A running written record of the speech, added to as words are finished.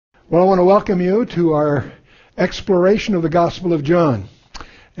Well, I want to welcome you to our exploration of the Gospel of John.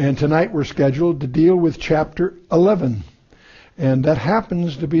 And tonight we're scheduled to deal with chapter 11. And that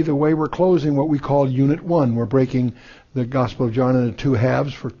happens to be the way we're closing what we call Unit 1. We're breaking the Gospel of John into two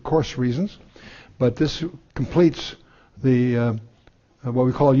halves for course reasons. But this completes the what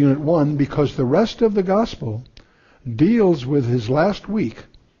we call Unit 1 because the rest of the Gospel deals with his last week.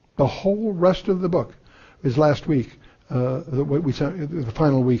 The whole rest of the book is last week, the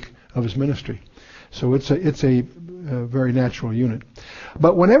final week of his ministry. So it's a very natural unit.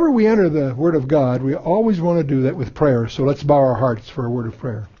 But whenever we enter the Word of God, we always want to do that with prayer. So let's bow our hearts for a word of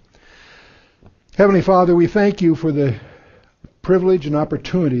prayer. Heavenly Father, we thank you for the privilege and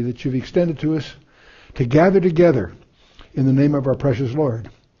opportunity that you've extended to us to gather together in the name of our precious Lord.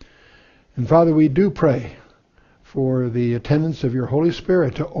 And Father, we do pray for the attendance of your Holy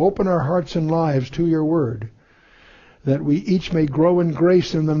Spirit to open our hearts and lives to your Word, that we each may grow in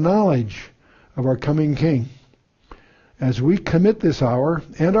grace in the knowledge of our coming King. As we commit this hour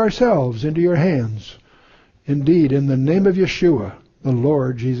and ourselves into your hands, indeed, in the name of Yeshua, the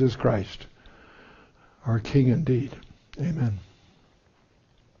Lord Jesus Christ, our King indeed. Amen.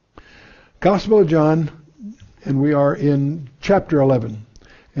 Gospel of John, and we are in chapter 11.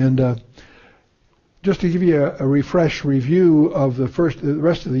 And just to give you a refresh review of the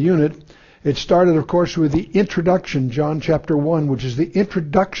rest of the unit, it started, of course, with the introduction, John chapter 1, which is the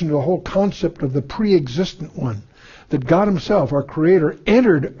introduction to the whole concept of the pre-existent one, that God himself, our Creator,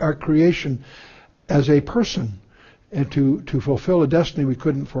 entered our creation as a person and to fulfill a destiny we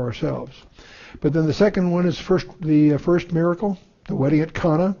couldn't for ourselves. But then the second one is the first miracle, the wedding at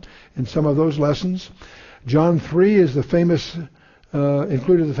Cana, and some of those lessons. John 3 is included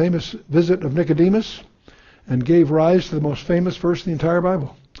the famous visit of Nicodemus and gave rise to the most famous verse in the entire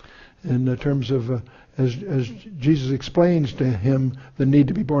Bible, in terms of as Jesus explains to him the need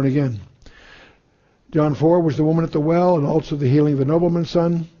to be born again. John 4 was the woman at the well and also the healing of the nobleman's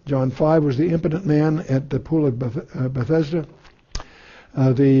son. John 5 was the impotent man at the pool of Bethesda.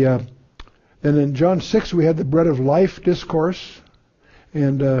 Then in John 6 we had the bread of life discourse,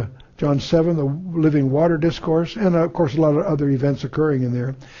 and John 7 the living water discourse, and of course a lot of other events occurring in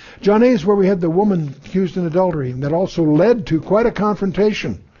there. John 8 is where we had the woman accused in adultery, and that also led to quite a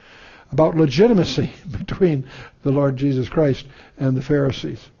confrontation about legitimacy between the Lord Jesus Christ and the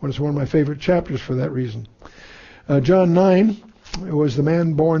Pharisees. It's one of my favorite chapters for that reason. John 9 was the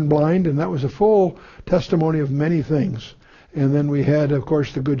man born blind, and that was a full testimony of many things. And then we had, of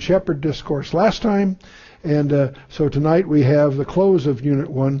course, the Good Shepherd discourse last time. And so tonight we have the close of Unit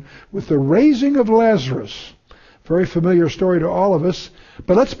 1 with the raising of Lazarus. Very familiar story to all of us,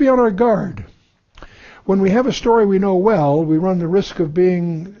 but let's be on our guard. When we have a story we know well, we run the risk of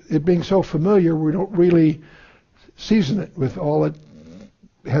it being so familiar we don't really season it with all it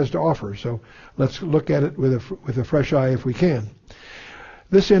has to offer. So let's look at it with a fresh eye if we can.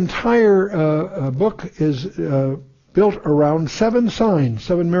 This entire book is built around 7 signs,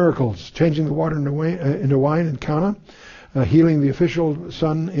 7 miracles: changing the water into wine in Cana, healing the official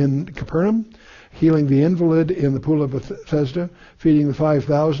son in Capernaum, healing the invalid in the pool of Bethesda, feeding the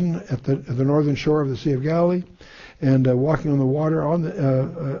 5,000 at the northern shore of the Sea of Galilee, and walking on the water on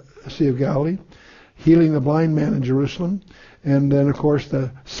the Sea of Galilee, healing the blind man in Jerusalem. And then, of course,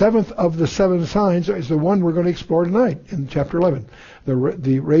 the 7th of the 7 signs is the one we're going to explore tonight in chapter 11,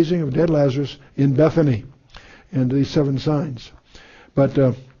 the raising of dead Lazarus in Bethany, and these 7 signs. But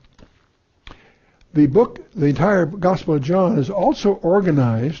the entire Gospel of John is also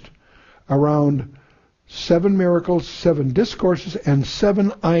organized around 7 miracles, 7 discourses, and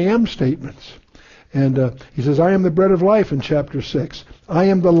 7 I am statements. And he says, I am the bread of life in chapter 6. I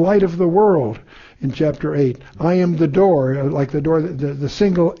am the light of the world in chapter 8. I am the door, like the door, the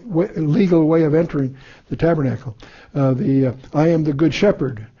single legal way of entering the tabernacle. I am the good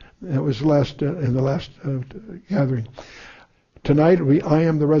shepherd. That was in the last gathering. Tonight, I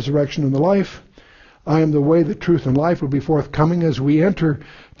am the resurrection and the life. I am the way, the truth, and life will be forthcoming as we enter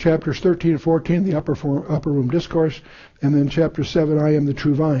chapters 13 and 14, the upper room discourse, and then chapter 7, I am the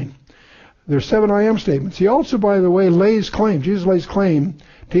true vine. There's 7 I am statements. He also, by the way, Jesus lays claim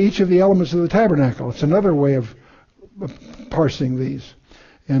to each of the elements of the tabernacle. It's another way of parsing these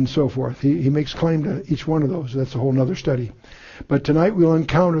and so forth. He makes claim to each one of those. That's a whole other study. But tonight we'll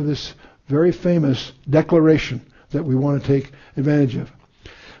encounter this very famous declaration that we want to take advantage of.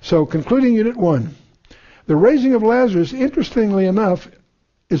 So, concluding Unit 1, the raising of Lazarus, interestingly enough,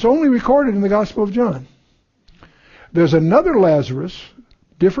 is only recorded in the Gospel of John. There's another Lazarus,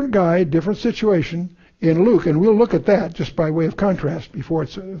 different guy, different situation, in Luke, and we'll look at that just by way of contrast before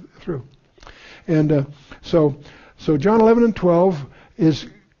it's through. And so John 11 and 12 is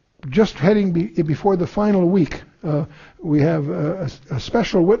just heading before the final week. We have a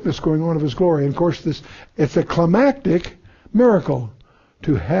special witness going on of his glory. And of course, it's a climactic miracle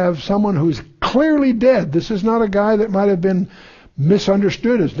to have someone who's clearly dead. This is not a guy that might have been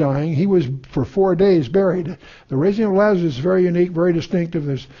misunderstood as dying. He was for 4 days buried. The raising of Lazarus is very unique, very distinctive.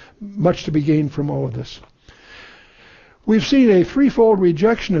 There's much to be gained from all of this. We've seen a threefold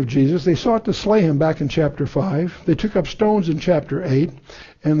rejection of Jesus. They sought to slay him back in chapter 5. They took up stones in chapter 8,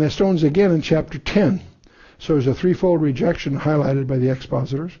 and the stones again in chapter 10. So there's a threefold rejection highlighted by the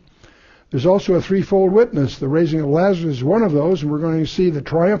expositors. There's also a threefold witness. The raising of Lazarus is one of those, and we're going to see the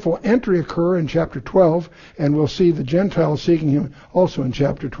triumphal entry occur in chapter 12, and we'll see the Gentiles seeking him also in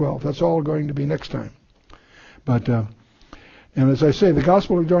chapter 12. That's all going to be next time. But, and as I say, the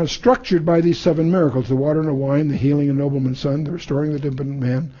Gospel of John is structured by these 7 miracles: the water and the wine, the healing of nobleman's son, the restoring the impotent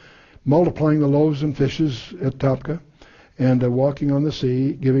man, multiplying the loaves and fishes at Topka, and walking on the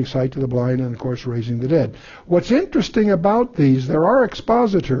sea, giving sight to the blind, and of course raising the dead. What's interesting about these, there are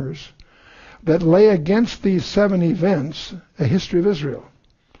expositors that lay against these 7 events a history of Israel.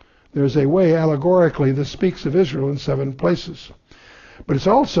 There's a way allegorically that speaks of Israel in 7 places. But it's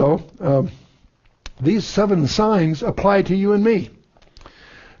also, these 7 signs apply to you and me.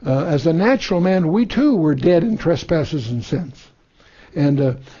 As a natural man, we too were dead in trespasses and sins.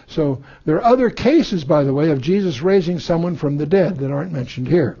 And so there are other cases, by the way, of Jesus raising someone from the dead that aren't mentioned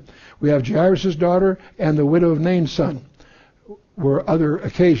here. We have Jairus' daughter and the widow of Nain's son. Were other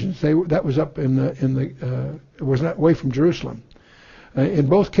occasions. That was up it was not away from Jerusalem. In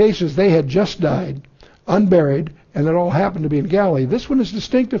both cases, they had just died, unburied, and it all happened to be in Galilee. This one is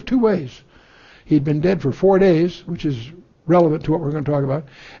distinct of 2 ways. He'd been dead for 4 days, which is relevant to what we're going to talk about,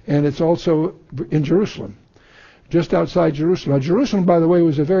 and it's also in Jerusalem, just outside Jerusalem. Now, Jerusalem, by the way,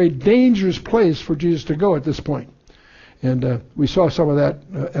 was a very dangerous place for Jesus to go at this point, and we saw some of that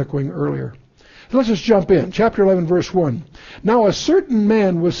echoing earlier. Let's just jump in. Chapter 11, verse 1. Now a certain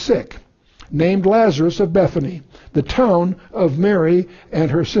man was sick, named Lazarus of Bethany, the town of Mary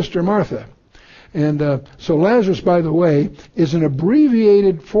and her sister Martha. And so Lazarus, by the way, is an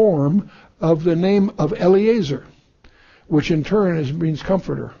abbreviated form of the name of Eliezer, which in turn means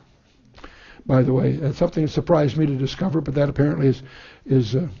comforter. By the way, that's something that surprised me to discover, but that apparently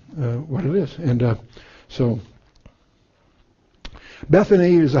is what it is. And so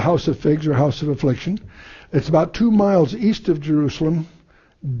Bethany is a house of figs, or house of affliction. It's about 2 miles east of Jerusalem.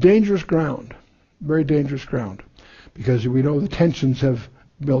 Dangerous ground, very dangerous ground, because we know the tensions have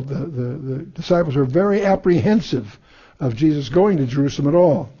built. The disciples were very apprehensive of Jesus going to Jerusalem at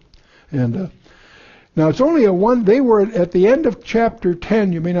all. And now it's only they were at the end of chapter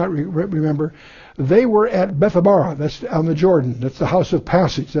 10, you may not remember, they were at Bethabara, that's on the Jordan. That's the house of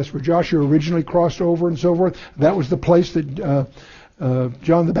passage. That's where Joshua originally crossed over and so forth. That was the place that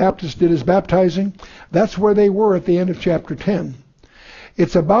John the Baptist did his baptizing. That's where they were at the end of chapter 10.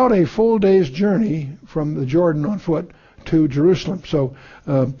 It's about a full day's journey from the Jordan on foot to Jerusalem. So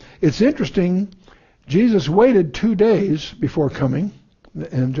it's interesting. Jesus waited 2 days before coming,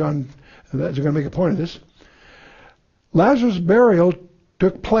 and John is going to make a point of this. Lazarus' burial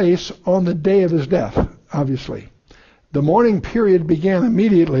took place on the day of his death, obviously. The mourning period began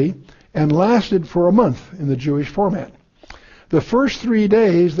immediately and lasted for a month in the Jewish format. The first 3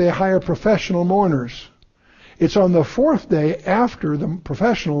 days, they hire professional mourners. It's on the 4th day after the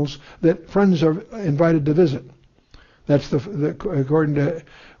professionals that friends are invited to visit. That's according to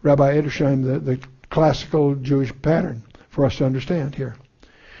Rabbi Edersheim, the classical Jewish pattern for us to understand here.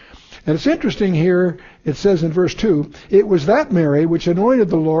 And it's interesting here, it says in verse 2, it was that Mary which anointed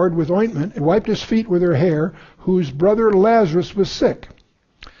the Lord with ointment and wiped his feet with her hair, whose brother Lazarus was sick.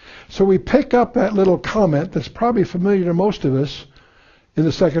 So we pick up that little comment that's probably familiar to most of us in the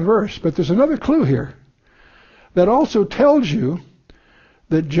 2nd verse. But there's another clue here that also tells you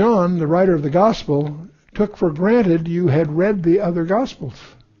that John, the writer of the gospel, took for granted you had read the other gospels.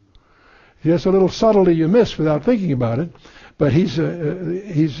 That's a little subtlety you miss without thinking about it. But it's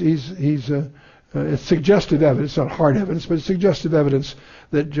suggestive evidence, not hard evidence, but it's suggestive evidence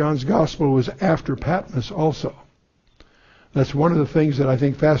that John's gospel was after Patmos also. That's one of the things that I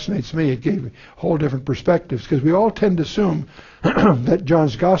think fascinates me. It gave me whole different perspectives, because we all tend to assume that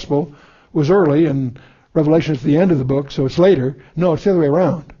John's gospel was early and Revelation is the end of the book, so it's later. No, it's the other way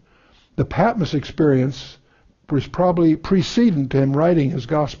around. The Patmos experience was probably precedent to him writing his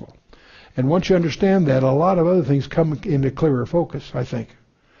gospel. And once you understand that, a lot of other things come into clearer focus, I think.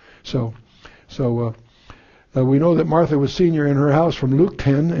 So we know that Martha was senior in her house from Luke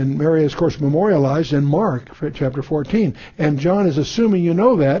 10, and Mary is, of course, memorialized in Mark chapter 14. And John is assuming you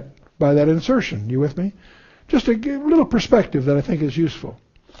know that by that insertion. You with me? Just a little perspective that I think is useful.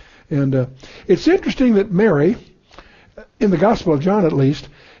 And it's interesting that Mary, in the Gospel of John at least,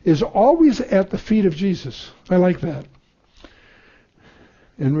 is always at the feet of Jesus. I like that.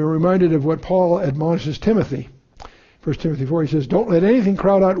 And we're reminded of what Paul admonishes Timothy. 1 Timothy 4, he says, don't let anything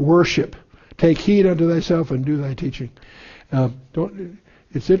crowd out worship. Take heed unto thyself and do thy teaching.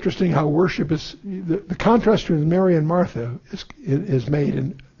 It's interesting how worship is, the contrast between Mary and Martha is made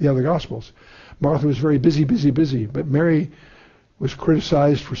in the other Gospels. Martha was very busy, but Mary was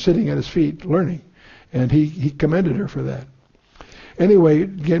criticized for sitting at his feet learning, and he commended her for that. Anyway,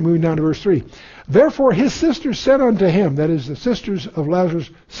 again, moving down to verse 3. Therefore his sisters said unto him, that is, the sisters of Lazarus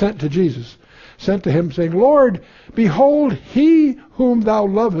sent to Jesus, sent to him, saying, Lord, behold, he whom thou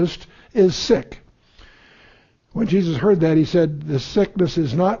lovest is sick. When Jesus heard that, he said, the sickness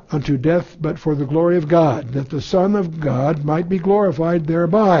is not unto death, but for the glory of God, that the Son of God might be glorified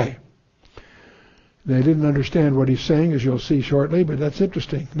thereby. They didn't understand what he's saying, as you'll see shortly, but that's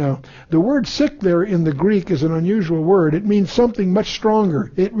interesting. Now, the word sick there in the Greek is an unusual word. It means something much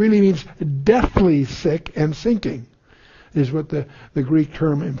stronger. It really means deathly sick and sinking, is what the Greek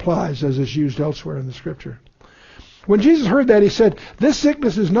term implies, as is used elsewhere in the Scripture. When Jesus heard that, he said, this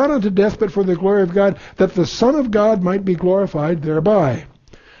sickness is not unto death, but for the glory of God, that the Son of God might be glorified thereby.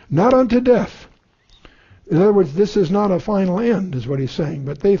 Not unto death. In other words, this is not a final end, is what he's saying.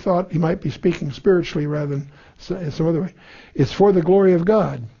 But they thought he might be speaking spiritually rather than some other way. It's for the glory of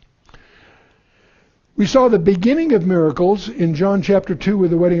God. We saw the beginning of miracles in John chapter 2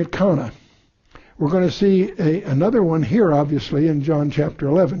 with the wedding at Cana. We're going to see another one here, obviously, in John chapter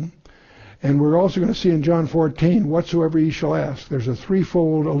 11. And we're also going to see in John 14, whatsoever ye shall ask. There's a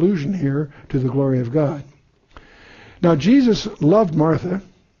threefold allusion here to the glory of God. Now, Jesus loved Martha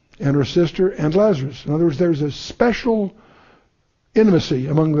and her sister and Lazarus. In other words, there's a special intimacy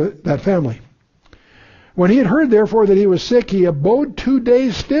among that family. When he had heard, therefore, that he was sick, he abode 2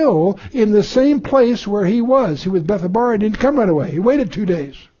 days still in the same place where he was. He was Bethabara, didn't come right away. He waited 2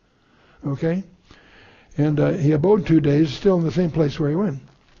 days. Okay? And he abode 2 days still in the same place where he went.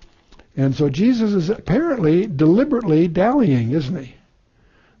 And so Jesus is apparently deliberately dallying, isn't he?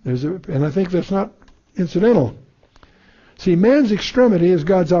 And I think that's not incidental. See, man's extremity is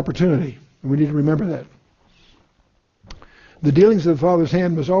God's opportunity, and we need to remember that. The dealings of the Father's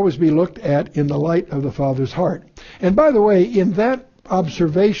hand must always be looked at in the light of the Father's heart. And by the way, in that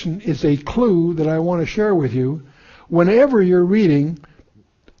observation is a clue that I want to share with you whenever you're reading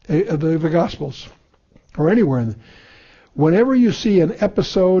the Gospels, or anywhere. Whenever you see an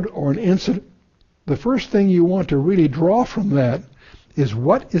episode or an incident, the first thing you want to really draw from that is,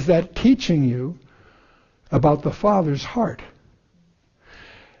 what is that teaching you about the Father's heart?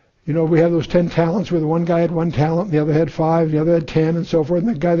 You know, we have those 10 talents where the one guy had 1 talent, the other had 5, the other had 10, and so forth.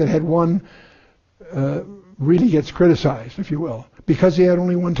 And the guy that had 1 really gets criticized, if you will. Because he had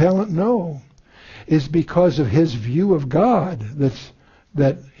only 1 talent? No. It's because of his view of God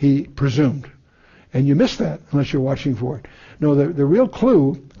that he presumed. And you miss that unless you're watching for it. No, the real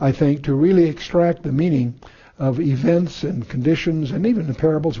clue, I think, to really extract the meaning of events and conditions and even the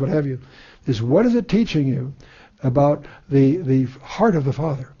parables, what have you, is, what is it teaching you about the heart of the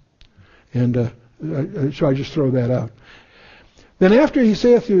Father? And so I just throw that out. Then after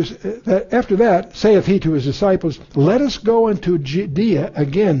that saith he to his disciples, let us go into Judea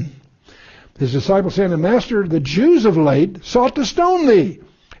again. His disciples saying, Master, the Jews of late sought to stone thee,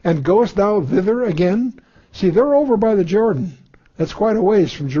 and goest thou thither again? See, they're over by the Jordan. That's quite a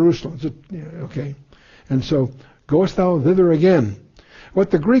ways from Jerusalem. Okay. And so, goest thou thither again? What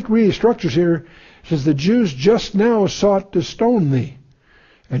the Greek really structures here says, the Jews just now sought to stone thee.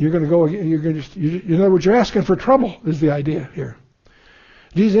 And you're going to go, in other words, you're asking for trouble, is the idea here.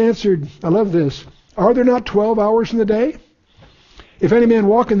 Jesus answered, I love this, are there not 12 hours in the day? If any man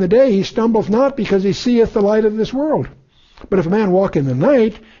walk in the day, he stumbleth not, because he seeth the light of this world. But if a man walk in the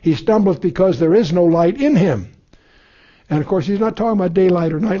night, he stumbleth, because there is no light in him. And of course, he's not talking about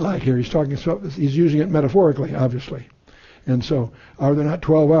daylight or nightlight here. He's using it metaphorically, obviously. And so, are there not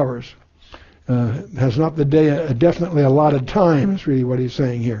 12 hours? Has not the day a definitely allotted time, is really what he's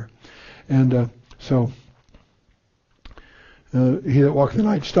saying here. And so, he that walketh in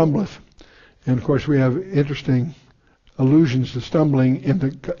the night stumbleth. And of course, we have interesting allusions to stumbling in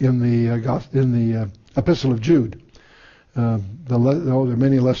the Epistle of Jude. There are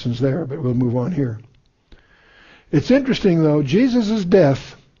many lessons there, but we'll move on here. It's interesting, though, Jesus'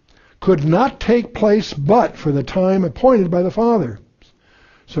 death could not take place but for the time appointed by the Father.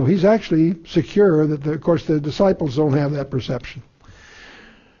 So he's actually secure that, of course, the disciples don't have that perception.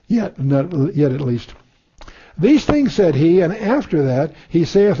 Yet at least. These things said he, and after that he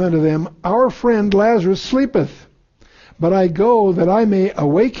saith unto them, Our friend Lazarus sleepeth, but I go that I may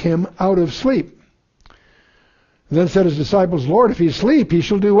awake him out of sleep. And then said his disciples, Lord, if he's asleep, he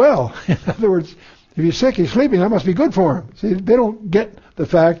shall do well. In other words, if he's sick, he's sleeping, that must be good for him. See, they don't get the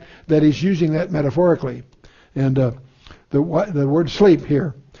fact that he's using that metaphorically. And the word sleep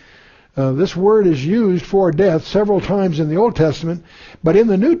here. This word is used for death several times in the Old Testament, but in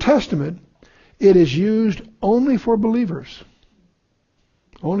the New Testament, it is used only for believers.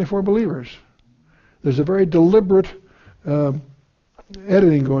 Only for believers. There's a very deliberate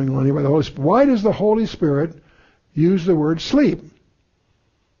editing going on here by the Holy Spirit. Why does the Holy Spirit use the word sleep?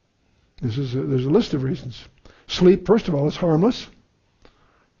 There's a list of reasons. Sleep, first of all, is harmless.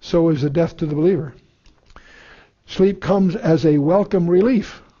 So is the death to the believer. Sleep comes as a welcome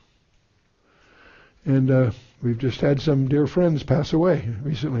relief. And we've just had some dear friends pass away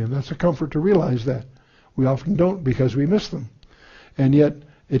recently, and that's a comfort to realize that. We often don't because we miss them. And yet,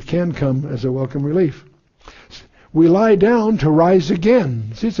 it can come as a welcome relief. We lie down to rise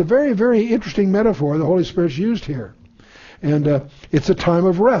again. See, it's a very, very interesting metaphor the Holy Spirit's used here. And it's a time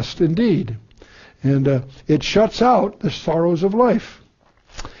of rest, indeed. And it shuts out the sorrows of life.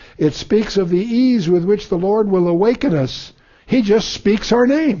 It speaks of the ease with which the Lord will awaken us. He just speaks our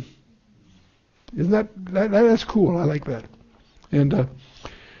name. Isn't that's cool? I like that. And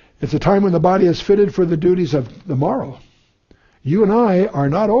it's a time when the body is fitted for the duties of the morrow. You and I are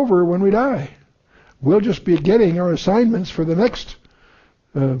not over when we die. We'll just be getting our assignments for the next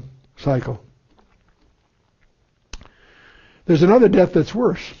cycle. There's another death that's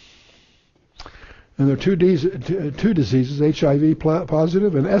worse. And there are two diseases, HIV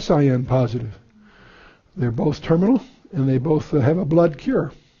positive and SIN positive. They're both terminal, and they both have a blood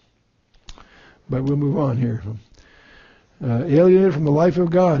cure. But we'll move on here. Alienated from the life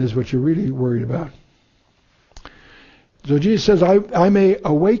of God is what you're really worried about. So Jesus says, I may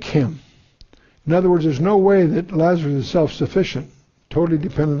awake him. In other words, there's no way that Lazarus is self-sufficient, totally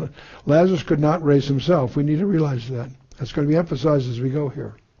dependent. Lazarus could not raise himself. We need to realize that. That's going to be emphasized as we go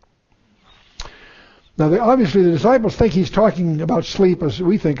here. Now, obviously, the disciples think he's talking about sleep as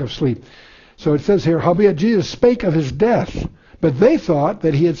we think of sleep. So it says here, howbeit Jesus spake of his death, but they thought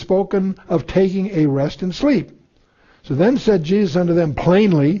that he had spoken of taking a rest and sleep. So then said Jesus unto them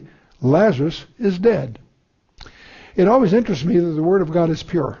plainly, Lazarus is dead. It always interests me that the Word of God is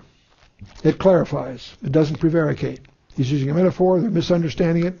pure. It clarifies. It doesn't prevaricate. He's using a metaphor. They're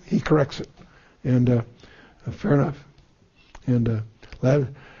misunderstanding it. He corrects it. And fair enough. And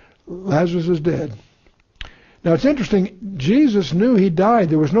Lazarus is dead. Now it's interesting. Jesus knew he died.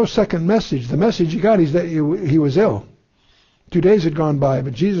 There was no second message. The message he got is that he was ill. 2 days had gone by,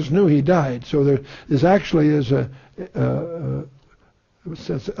 but Jesus knew he died. So there's actually is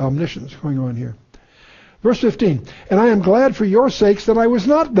omniscience going on here. Verse 15, and I am glad for your sakes that I was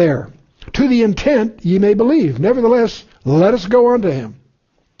not there, to the intent ye may believe. Nevertheless, let us go unto him.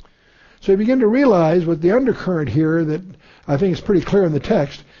 So you begin to realize what the undercurrent here that I think is pretty clear in the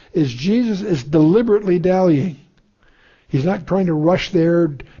text is Jesus is deliberately dallying. He's not trying to rush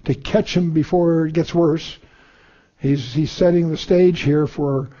there to catch him before it gets worse. He's setting the stage here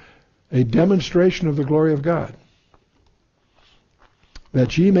for a demonstration of the glory of God.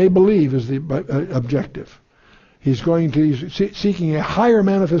 That ye may believe is the objective. He's seeking a higher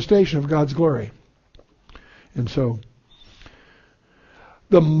manifestation of God's glory. And so,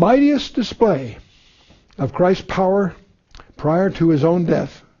 the mightiest display of Christ's power prior to his own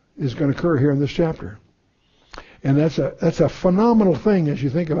death is going to occur here in this chapter. And that's a phenomenal thing as you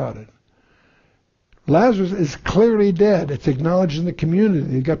think about it. Lazarus is clearly dead. It's acknowledged in the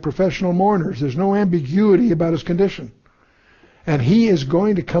community. You've got professional mourners. There's no ambiguity about his condition. And he is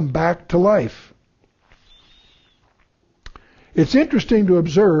going to come back to life. It's interesting to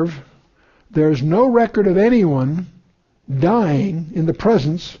observe there's no record of anyone dying in the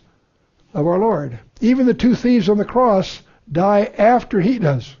presence of our Lord. Even the 2 thieves on the cross die after he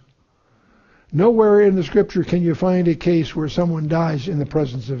does. Nowhere in the Scripture can you find a case where someone dies in the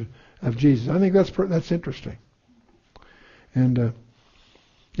presence of Jesus. I think that's interesting. And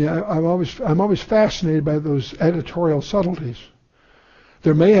I'm always fascinated by those editorial subtleties.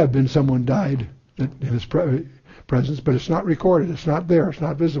 There may have been someone died in his presence, but it's not recorded. It's not there. It's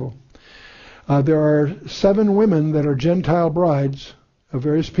not visible. There are 7 women that are Gentile brides of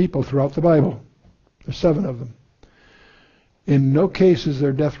various people throughout the Bible. There's 7 of them. In no case is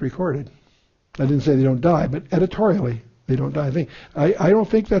their death recorded. I didn't say they don't die, but editorially they don't die. I don't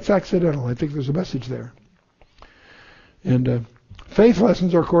think that's accidental. I think there's a message there. And faith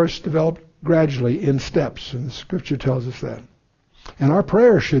lessons are, of course, developed gradually in steps, and the Scripture tells us that. And our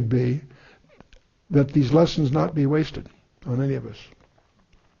prayer should be that these lessons not be wasted on any of us.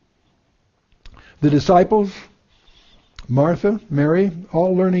 The disciples Martha, Mary,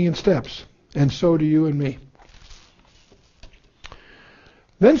 all learning in steps, and so do you and me.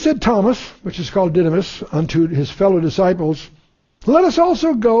 Then said Thomas, which is called Didymus, unto his fellow disciples, let us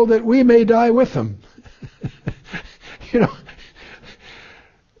also go that we may die with him. You know,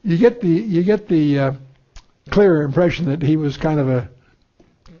 you get the clear impression that he was kind of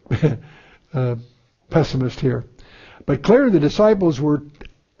a pessimist here. But clearly the disciples were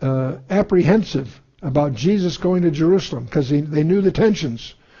apprehensive about Jesus going to Jerusalem because they knew the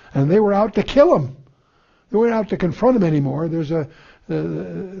tensions, and they were out to kill him. They weren't out to confront him anymore.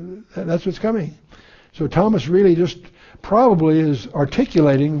 That's what's coming. So Thomas really just probably is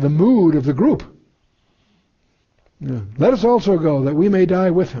articulating the mood of the group. Yeah. Let us also go that we may die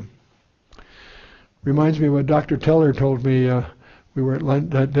with him. Reminds me of what Dr. Teller told me. We were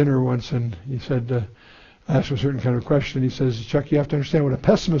at dinner once, and he said, I asked him a certain kind of question. He says, Chuck, you have to understand what a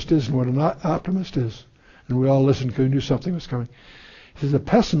pessimist is and what an optimist is. And we all listened because we knew something was coming. He says, a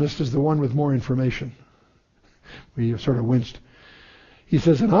pessimist is the one with more information. We sort of winced. He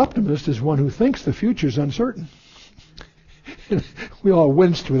says, an optimist is one who thinks the future is uncertain. We all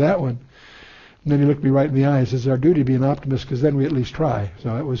winced with that one. And then he looked me right in the eye and says, it's our duty to be an optimist because then we at least try.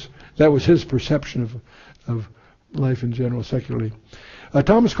 So that was his perception of life in general, secularly.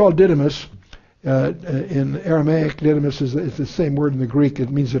 Thomas called Didymus, in Aramaic, Didymus is the same word in the Greek. It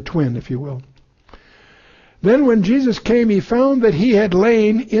means a twin, if you will. Then when Jesus came, he found that he had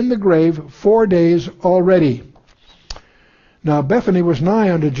lain in the grave 4 days already. Now Bethany was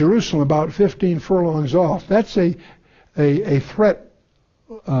nigh unto Jerusalem, about 15 furlongs off. That's a threat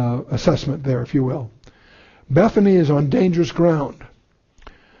assessment there, if you will. Bethany is on dangerous ground.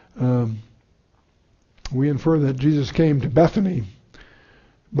 We infer that Jesus came to Bethany.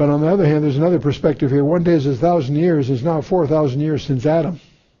 But on the other hand, there's another perspective here. 1 day is 1,000 years. Is now 4,000 years since Adam.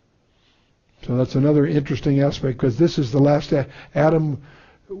 So that's another interesting aspect, because this is the last Adam.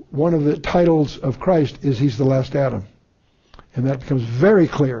 One of the titles of Christ is he's the last Adam. And that becomes very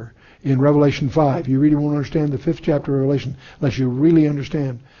clear in Revelation 5. You really won't understand the 5th chapter of Revelation unless you really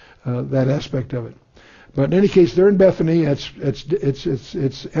understand that aspect of it. But in any case, they're in Bethany.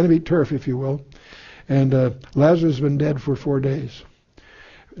 It's enemy turf, if you will. And Lazarus has been dead for 4 days.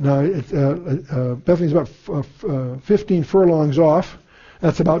 Now, Bethany's about 15 furlongs off.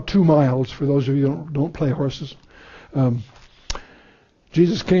 That's about 2 miles for those of you who don't play horses.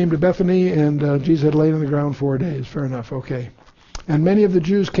 Jesus came to Bethany, and Jesus had lain on the ground 4 days. Fair enough, okay. And many of the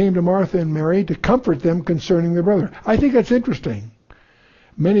Jews came to Martha and Mary to comfort them concerning their brother. I think that's interesting.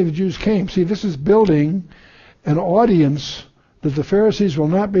 Many of the Jews came. See, this is building an audience that the Pharisees will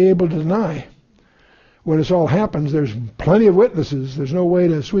not be able to deny. When this all happens, there's plenty of witnesses. There's no way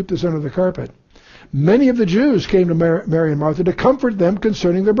to sweep this under the carpet. Many of the Jews came to Mary and Martha to comfort them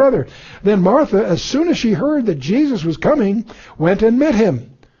concerning their brother. Then Martha, as soon as she heard that Jesus was coming, went and met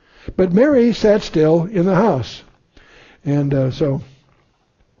him. But Mary sat still in the house. And with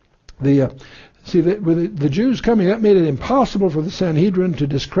the Jews coming, that made it impossible for the Sanhedrin to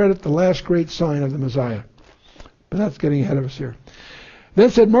discredit the last great sign of the Messiah. But that's getting ahead of us here.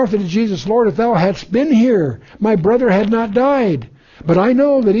 Then said Martha to Jesus, Lord, if thou hadst been here, my brother had not died. But I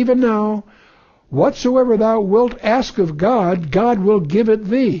know that even now, whatsoever thou wilt ask of God, God will give it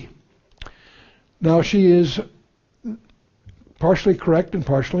thee. Now she is partially correct and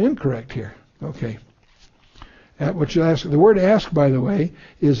partially incorrect here. Okay. What you ask, the word ask, by the way,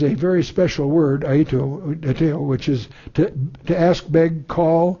 is a very special word, aito, which is to ask, beg,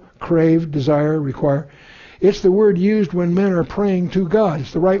 call, crave, desire, require. It's the word used when men are praying to God.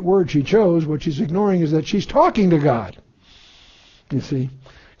 It's the right word she chose. What she's ignoring is that she's talking to God. You see,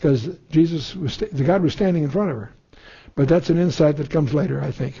 because God was standing in front of her. But that's an insight that comes later, I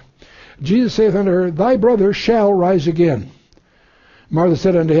think. Jesus saith unto her, Thy brother shall rise again. Martha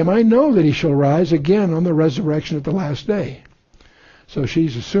said unto him, I know that he shall rise again on the resurrection at the last day. So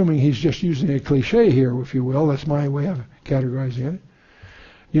she's assuming he's just using a cliche here, if you will. That's my way of categorizing it.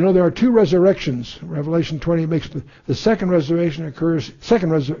 You know, there are 2 resurrections. Revelation 20 makes the second resurrection occurs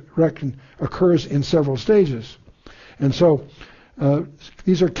in several stages. And so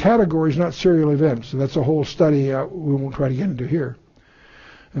these are categories, not serial events. So that's a whole study we won't try to get into here.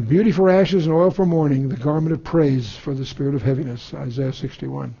 And beauty for ashes and oil for mourning, the garment of praise for the spirit of heaviness, Isaiah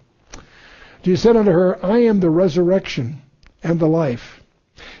 61. Jesus said unto her, I am the resurrection and the life.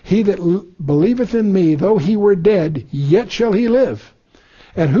 He that believeth in me, though he were dead, yet shall he live.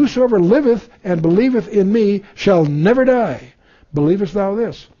 And whosoever liveth and believeth in me shall never die. Believest thou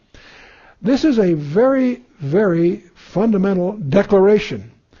this? This is a very, very fundamental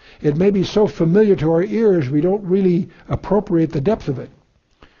declaration. It may be so familiar to our ears we don't really appropriate the depth of it.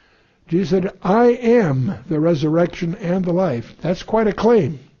 Jesus said, I am the resurrection and the life. That's quite a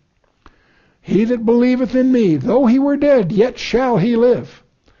claim. He that believeth in me, though he were dead, yet shall he live.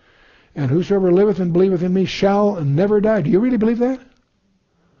 And whosoever liveth and believeth in me shall never die. Do you really believe that?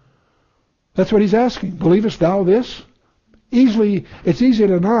 That's what he's asking. Believest thou this? It's easy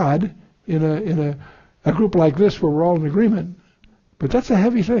to nod in a group like this where we're all in agreement, but that's a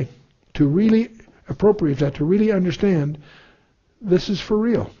heavy thing to really appropriate that, to really understand this is for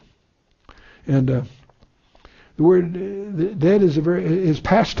real. And the word dead is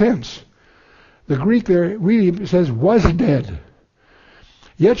past tense. The Greek there really says was dead.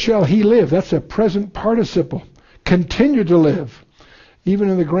 Yet shall he live. That's a present participle. Continue to live. Even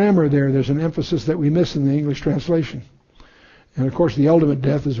in the grammar there's an emphasis that we miss in the English translation. And of course the ultimate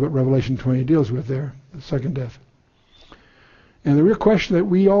death is what Revelation 20 deals with there, the second death. And the real question that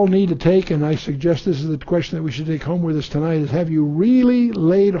we all need to take, and I suggest this is the question that we should take home with us tonight, is have you really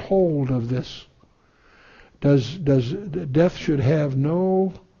laid hold of this? Does death should have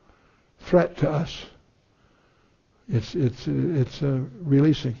no threat to us? It's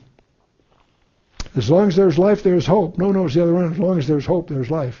releasing. As long as there's life, there's hope. No, it's the other one. As long as there's hope, there's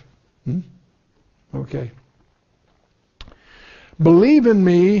life. Okay. Believe in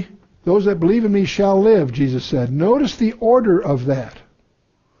me. Those that believe in me shall live, Jesus said. Notice the order of that.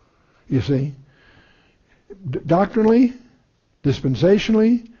 You see, doctrinally,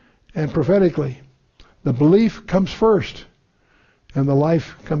 dispensationally, and prophetically. The belief comes first, and the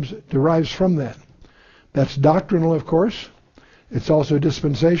life derives from that. That's doctrinal, of course. It's also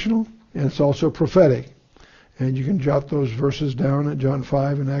dispensational, and it's also prophetic. And you can jot those verses down at John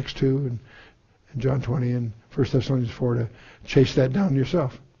 5 and Acts 2 and John 20 and 1 Thessalonians 4 to chase that down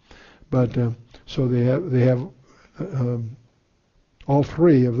yourself. But so they have all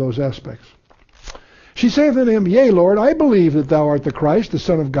three of those aspects. She saith unto him, Yea, Lord, I believe that thou art the Christ, the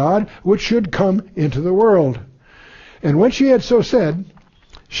Son of God, which should come into the world. And when she had so said,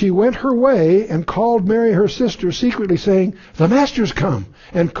 she went her way and called Mary her sister secretly, saying, The Master's come,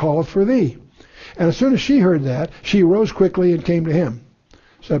 and calleth for thee. And as soon as she heard that, she rose quickly and came to him.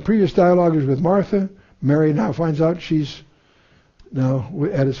 So that previous dialogue is with Martha. Mary now finds out she's now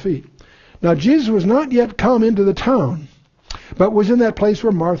at his feet. Now Jesus was not yet come into the town, but was in that place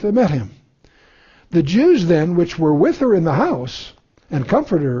where Martha met him. The Jews then, which were with her in the house, and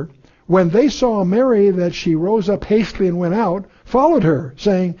comforted her, when they saw Mary that she rose up hastily and went out, followed her,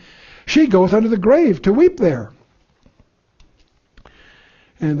 saying, She goeth unto the grave to weep there.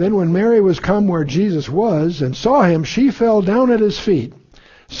 And then when Mary was come where Jesus was, and saw him, she fell down at his feet,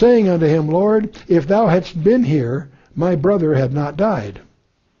 saying unto him, Lord, if thou hadst been here, my brother had not died.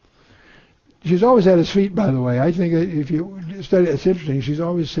 She's always at his feet, by the way. I think that if you study it, it's interesting. She's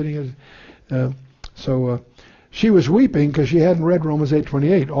always sitting at... she was weeping because she hadn't read Romans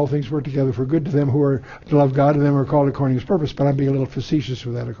 8:28. All things work together for good to them who are to love God, and them who are called according to his purpose. But I'm being a little facetious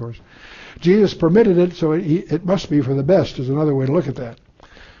with that, of course. Jesus permitted it, so it must be for the best, is another way to look at that.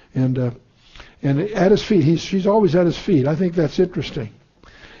 And at his feet, she's always at his feet. I think that's interesting.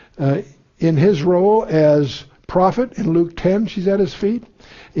 In his role as prophet in Luke 10, she's at his feet.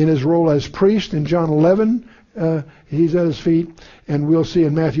 In his role as priest in John 11, he's at his feet. And we'll see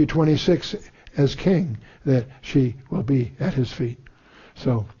in Matthew 26 as king that she will be at his feet.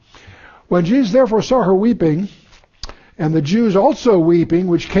 So, when Jesus therefore saw her weeping, and the Jews also weeping,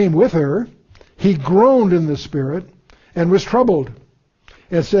 which came with her, he groaned in the spirit and was troubled,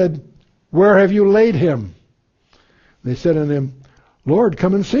 and said, Where have you laid him? They said unto him, Lord,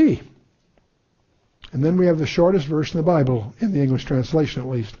 come and see. And then we have the shortest verse in the Bible, in the English translation at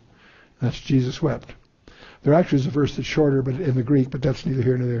least. That's Jesus wept. There actually is a verse that's shorter but in the Greek, but that's neither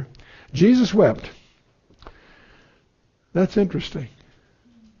here nor there. Jesus wept. That's interesting.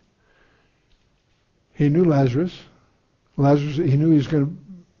 He knew Lazarus. He knew he was going to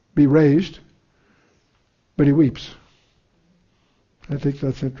be raised, but he weeps. I think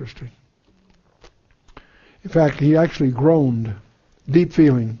that's interesting. In fact, he actually groaned, deep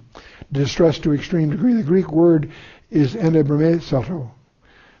feeling, distress to extreme degree. The Greek word is enebremesato,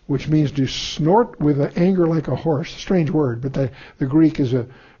 which means to snort with anger like a horse. Strange word, but the Greek is in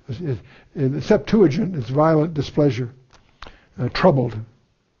the Septuagint, it's violent displeasure, troubled.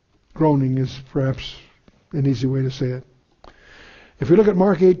 Groaning is perhaps an easy way to say it. If we look at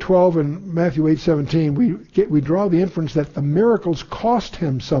Mark 8:12 and Matthew 8:17, we draw the inference that the miracles cost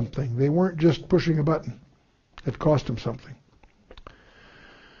him something. They weren't just pushing a button. It cost him something.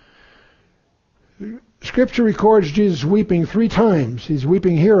 Scripture records Jesus weeping 3 times. He's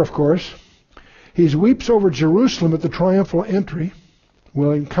weeping here, of course. He weeps over Jerusalem at the triumphal entry.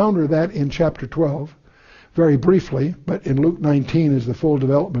 We'll encounter that in chapter 12. very briefly, but in Luke 19 is the full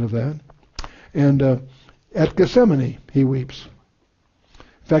development of that. And at Gethsemane, he weeps.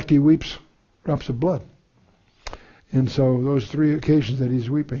 In fact, he weeps drops of blood. And so those 3 occasions that he's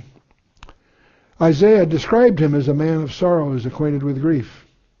weeping. Isaiah described him as a man of sorrows, acquainted with grief.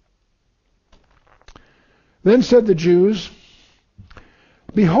 Then said the Jews,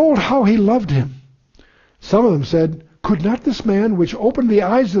 "Behold how he loved him." Some of them said, "Could not this man which opened the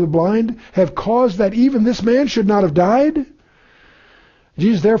eyes of the blind have caused that even this man should not have died?"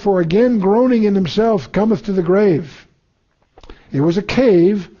 Jesus therefore, again groaning in himself, cometh to the grave. It was a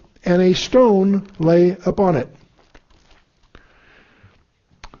cave, and a stone lay upon it.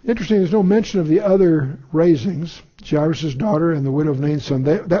 Interesting, there's no mention of the other raisings, Jairus' daughter and the widow of Nain's son.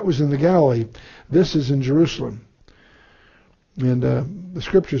 That was in the Galilee. This is in Jerusalem. And the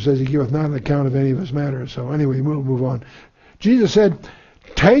scripture says he giveth not an account of any of his matters. So anyway, we'll move on. Jesus said,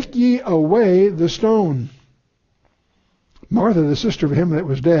 "Take ye away the stone." Martha, the sister of him that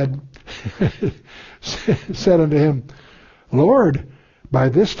was dead, said unto him, "Lord, by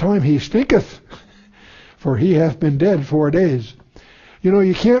this time he stinketh, for he hath been dead 4 days." You know,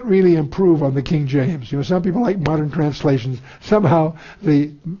 you can't really improve on the King James. You know, some people like modern translations. Somehow the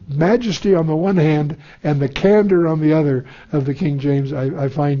majesty on the one hand and the candor on the other of the King James I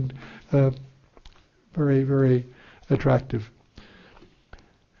find very, very attractive.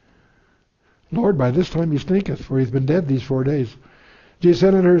 "Lord, by this time he stinketh, for he hath been dead these 4 days." Jesus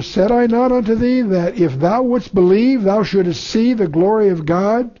said unto her, "Said I not unto thee that if thou wouldst believe, thou shouldest see the glory of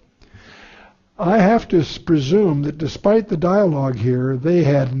God?" I have to presume that despite the dialogue here, they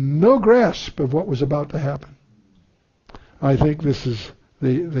had no grasp of what was about to happen. I think this is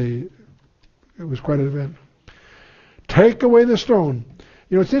it was quite an event. Take away the stone.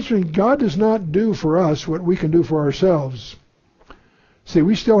 You know, it's interesting. God does not do for us what we can do for ourselves. See,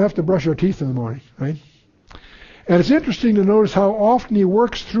 we still have to brush our teeth in the morning, right? And it's interesting to notice how often he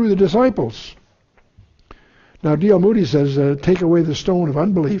works through the disciples. Now, D.L. Moody says, take away the stone of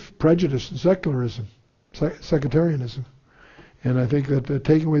unbelief, prejudice, and secularism, sectarianism. And I think that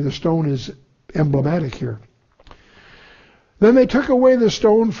taking away the stone is emblematic here. Then they took away the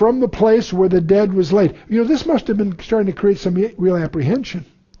stone from the place where the dead was laid. You know, this must have been starting to create some real apprehension.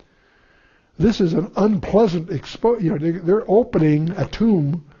 This is an unpleasant exposure. You know, they're opening a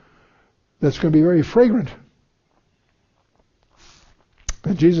tomb that's going to be very fragrant.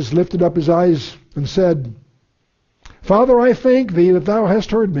 And Jesus lifted up his eyes and said, "Father, I thank thee that thou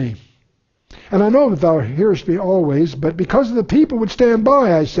hast heard me. And I know that thou hearest me always, but because of the people which stand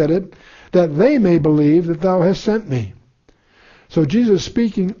by, I said it, that they may believe that thou hast sent me." So Jesus is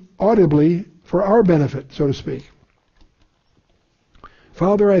speaking audibly for our benefit, so to speak.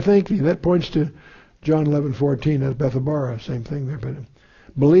 "Father, I thank thee." That points to John 11:14 at Bethabara, same thing there. But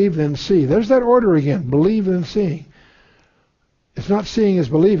believe, then see. There's that order again. Believe, then seeing. It's not seeing is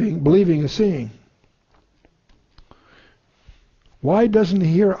believing. Believing is seeing. Why doesn't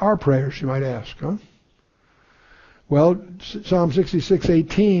he hear our prayers, you might ask, huh? Well, Psalm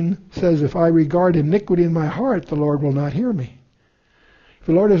 66:18 says, "If I regard iniquity in my heart, the Lord will not hear me." If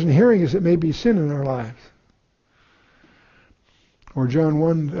the Lord isn't hearing us, it may be sin in our lives. Or John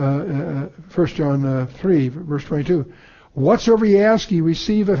 1 John 3, verse 22. "Whatsoever ye ask, ye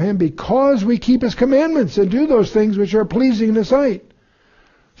receive of him, because we keep his commandments and do those things which are pleasing in his sight."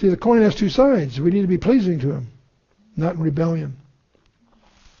 See, the coin has two sides. We need to be pleasing to him, not in rebellion.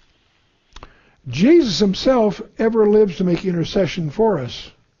 Jesus himself ever lives to make intercession for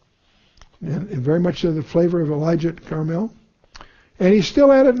us. And very much the flavor of Elijah at Carmel. And he's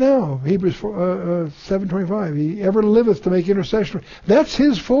still at it now. Hebrews 7:25. He ever liveth to make intercession. That's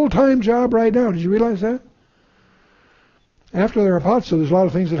his full-time job right now. Did you realize that? After the Rapazo, there's a lot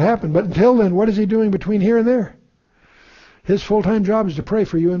of things that happen. But until then, what is he doing between here and there? His full-time job is to pray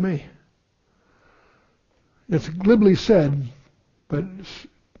for you and me. It's glibly said, but it's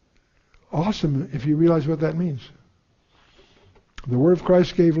awesome if you realize what that means. The Word of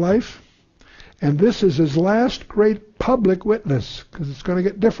Christ gave life, and this is his last great public witness, because it's going to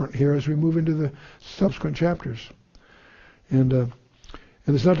get different here as we move into the subsequent chapters. And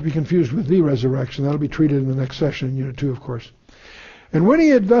it's not to be confused with the resurrection. That'll be treated in the next session, in Unit 2, of course. "And when he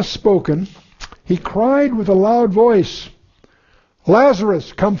had thus spoken, he cried with a loud voice,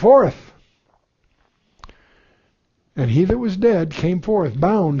 Lazarus, come forth. And he that was dead came forth,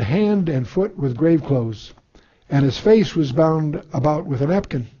 bound hand and foot with grave clothes, and his face was bound about with a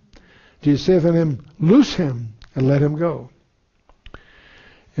napkin. Jesus saith unto him, Loose him, and let him go."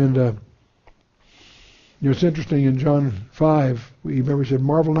 And it's interesting in John 5, we remember he said,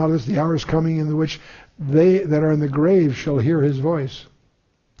 "Marvel not at this, the hour is coming in the which they that are in the grave shall hear his voice."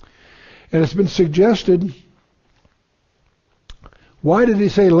 And it's been suggested, why did he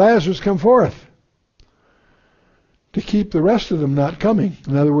say, Lazarus, come forth? To keep the rest of them not coming.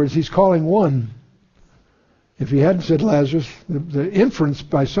 In other words, he's calling one. If he hadn't said Lazarus, the inference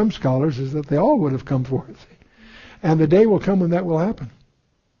by some scholars is that they all would have come forth. And the day will come when that will happen.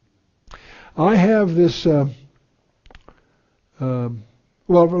 I have this, well,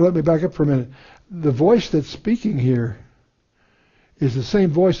 let me back up for a minute. The voice that's speaking here is the same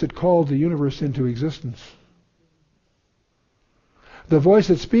voice that called the universe into existence. The voice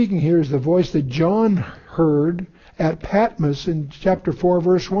that's speaking here is the voice that John heard at Patmos in chapter 4,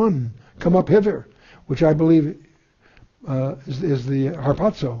 verse 1. Come up hither, which I believe is the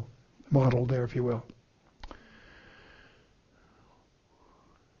harpazo model there, if you will.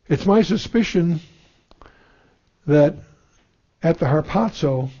 It's my suspicion that at the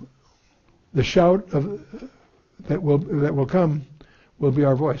harpazo, the shout that will come will be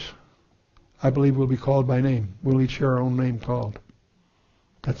our voice. I believe we'll be called by name. We'll each hear our own name called.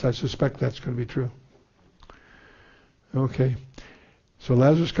 I suspect that's going to be true. Okay. So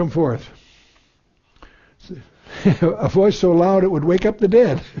Lazarus, come forth. A voice so loud it would wake up the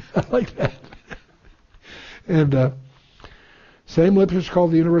dead. I like that. And same lips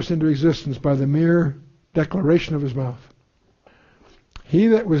called the universe into existence by the mere declaration of his mouth. He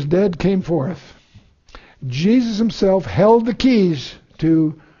that was dead came forth. Jesus himself held the keys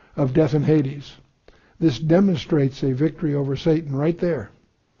of death and Hades. This demonstrates a victory over Satan right there.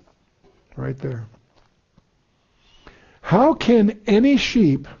 Right there. How can any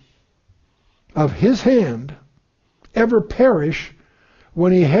sheep of his hand ever perish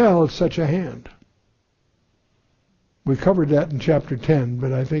when he held such a hand? We covered that in chapter 10,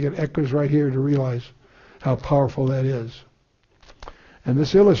 but I think it echoes right here to realize how powerful that is. And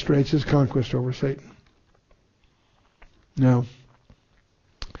this illustrates his conquest over Satan. Now,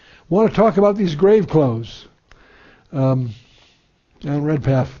 I want to talk about these grave clothes. Alan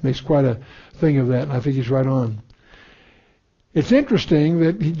Redpath makes quite a thing of that, and I think he's right on. It's interesting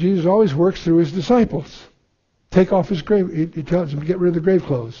that Jesus always works through his disciples. Take off his grave. He tells them to get rid of the grave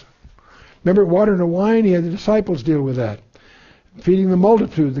clothes. Remember, water and the wine, he had the disciples deal with that. Feeding the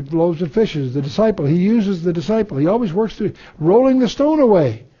multitude, the loaves and fishes, the disciple. He uses the disciple. He always works through rolling the stone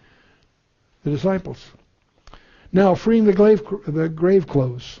away. The disciples. Now, freeing the grave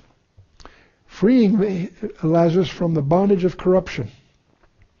clothes. Freeing Lazarus from the bondage of corruption.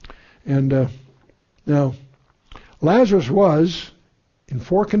 And now, Lazarus was in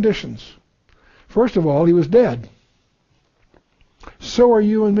 4 conditions. First of all, he was dead. So are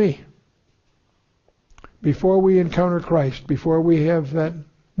you and me. Before we encounter Christ, before we have that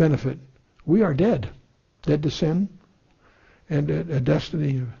benefit, we are dead. Dead to sin and a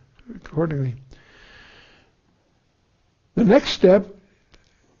destiny accordingly. The next step,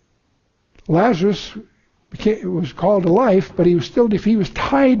 Lazarus was called to life, but he was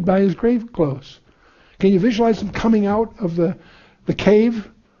tied by his grave clothes. Can you visualize him coming out of the cave?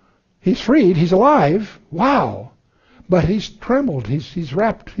 He's freed. He's alive. Wow. But he's trembled. He's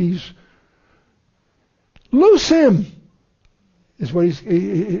wrapped. Loose him, is what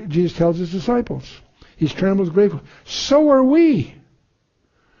Jesus tells his disciples. He's trembled with grave clothes. So are we.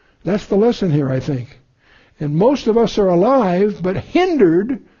 That's the lesson here, I think. And most of us are alive, but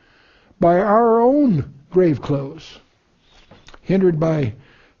hindered by our own grave clothes. Hindered by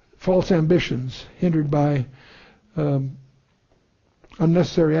false ambitions. Hindered by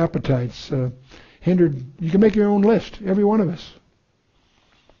unnecessary appetites. Hindered. You can make your own list, every one of us.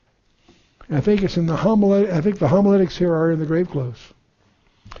 I think it's in the homiletic. I think the homiletics here are in the grave clothes.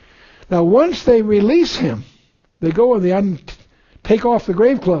 Now, once they release him, they go and they take off the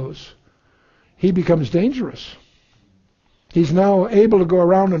grave clothes. He becomes dangerous. He's now able to go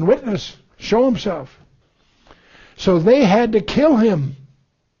around and witness, show himself. So they had to kill him.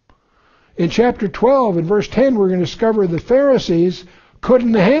 In chapter 12, in verse 10, we're going to discover the Pharisees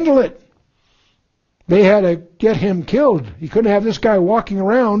couldn't handle it. They had to get him killed. You couldn't have this guy walking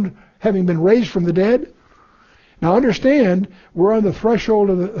around having been raised from the dead. Now understand, we're on the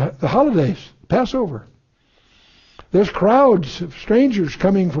threshold of the holidays, Passover. There's crowds of strangers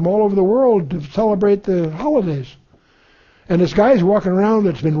coming from all over the world to celebrate the holidays. And this guy's walking around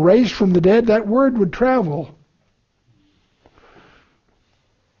that's been raised from the dead, that word would travel.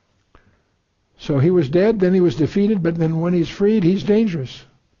 So he was dead, then he was defeated, but then when he's freed, he's dangerous.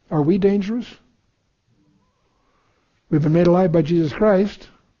 Are we dangerous? We've been made alive by Jesus Christ.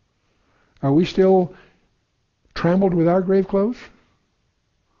 Are we still trampled with our grave clothes?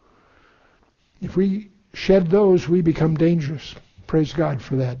 If we shed those, we become dangerous. Praise God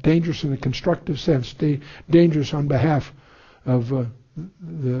for that. Dangerous in a constructive sense. Dangerous on behalf of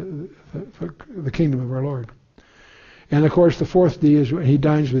the kingdom of our Lord. And of course, the fourth D is when he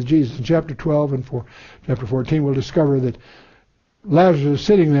dines with Jesus. In chapter 12 and chapter 14, we'll discover that Lazarus is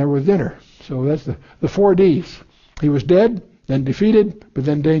sitting there with dinner. So that's the four Ds. He was dead, then defeated, but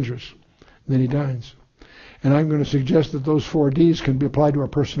then dangerous. And then he dines. And I'm going to suggest that those four Ds can be applied to our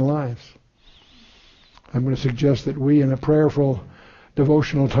personal lives. I'm going to suggest that we, in a prayerful,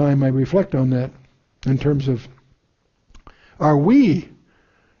 devotional time, may reflect on that in terms of, are we,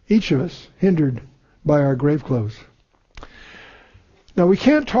 each of us, hindered by our grave clothes? Now, we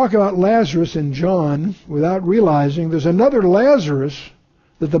can't talk about Lazarus in John without realizing there's another Lazarus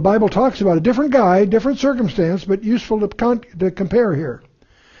that the Bible talks about, a different guy, different circumstance, but useful to compare here.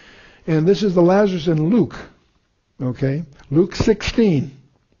 And this is the Lazarus in Luke. Okay? Luke 16.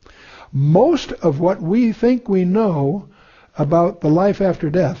 Most of what we think we know about the life after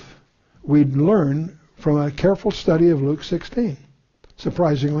death, we'd learn from a careful study of Luke 16,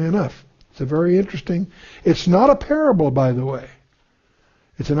 surprisingly enough. It's a very interesting, it's not a parable, by the way.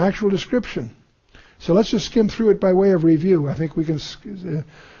 It's an actual description. So let's just skim through it by way of review. I think we can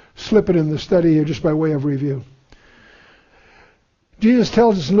slip it in the study here just by way of review. Jesus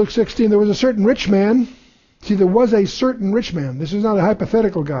tells us in Luke 16, there was a certain rich man. See, there was a certain rich man. This is not a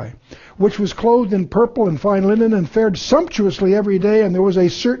hypothetical guy, which was clothed in purple and fine linen and fared sumptuously every day. And there was a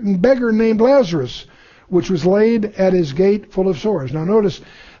certain beggar named Lazarus, which was laid at his gate full of sores. Now notice,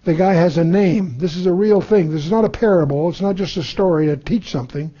 the guy has a name. This is a real thing. This is not a parable. It's not just a story to teach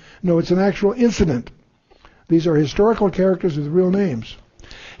something. No, it's an actual incident. These are historical characters with real names.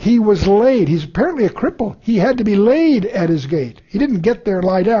 He was laid. He's apparently a cripple. He had to be laid at his gate. He didn't get there and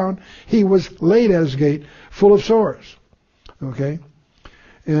lie down. He was laid at his gate, full of sores. Okay?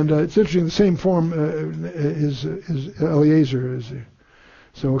 And it's interesting, the same form is Eliezer.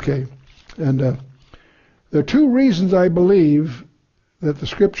 So, okay. And there are two reasons I believe that the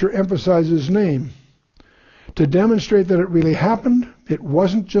Scripture emphasizes name. To demonstrate that it really happened, it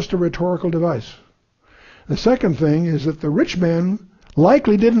wasn't just a rhetorical device. The second thing is that the rich man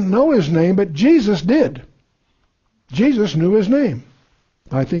likely didn't know his name, but Jesus did. Jesus knew his name.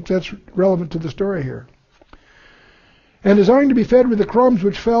 I think that's relevant to the story here. And desiring to be fed with the crumbs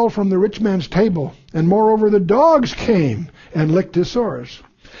which fell from the rich man's table. And moreover, the dogs came and licked his sores.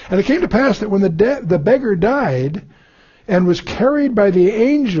 And it came to pass that when the beggar died and was carried by the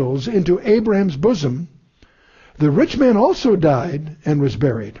angels into Abraham's bosom, the rich man also died and was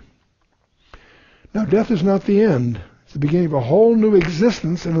buried. Now, death is not the end. It's the beginning of a whole new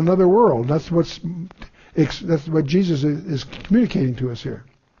existence in another world. That's what Jesus is communicating to us here.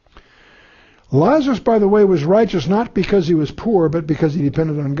 Lazarus, by the way, was righteous not because he was poor, but because he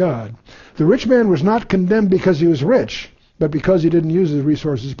depended on God. The rich man was not condemned because he was rich, but because he didn't use his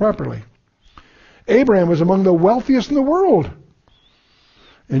resources properly. Abraham was among the wealthiest in the world,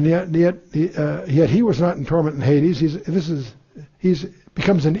 and yet he was not in torment in Hades. He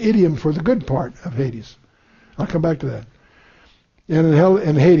becomes an idiom for the good part of Hades. I'll come back to that. And in hell,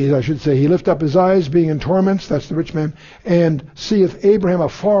 in Hades, I should say, he lift up his eyes, being in torments, that's the rich man, and seeth Abraham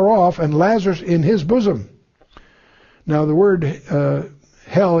afar off, and Lazarus in his bosom. Now, the word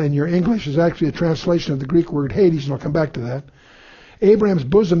hell in your English is actually a translation of the Greek word Hades, and I'll come back to that. Abraham's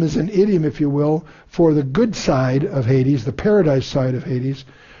bosom is an idiom, if you will, for the good side of Hades, the paradise side of Hades,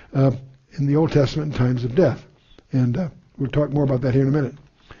 in the Old Testament in times of death. And we'll talk more about that here in a minute.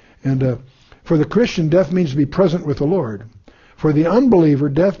 And for the Christian, death means to be present with the Lord. For the unbeliever,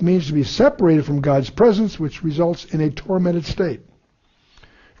 death means to be separated from God's presence, which results in a tormented state.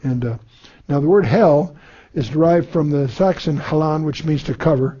 And now the word hell is derived from the Saxon halan, which means to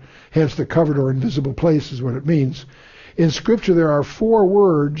cover. Hence the covered or invisible place is what it means. In Scripture, there are 4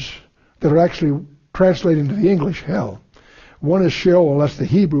 words that are actually translated into the English, hell. One is Sheol, that's the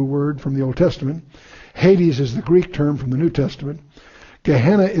Hebrew word from the Old Testament. Hades is the Greek term from the New Testament.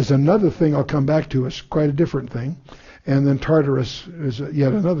 Gehenna is another thing I'll come back to. It's quite a different thing. And then Tartarus is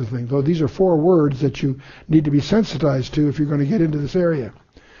yet another thing. Though these are 4 words that you need to be sensitized to if you're going to get into this area.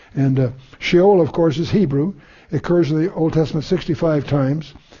 And Sheol, of course, is Hebrew. It occurs in the Old Testament 65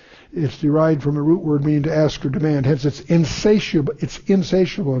 times. It's derived from a root word meaning to ask or demand. Hence, its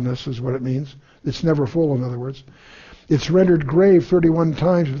insatiableness is what it means. It's never full, in other words. It's rendered grave 31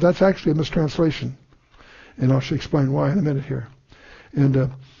 times, but that's actually a mistranslation. And I'll explain why in a minute here.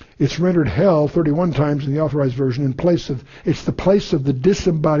 And it's rendered hell 31 times in the Authorized Version in place of, it's the place of the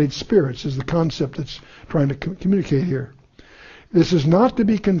disembodied spirits is the concept that's trying to communicate here. This is not to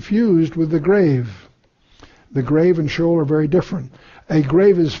be confused with the grave. The grave and Sheol are very different. A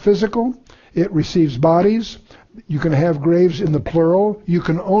grave is physical. It receives bodies. You can have graves in the plural. You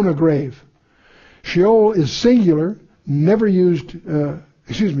can own a grave. Sheol is singular. never used,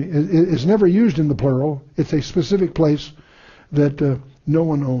 is never used in the plural. It's a specific place that no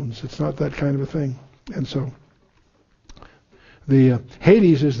one owns. It's not that kind of a thing. And so the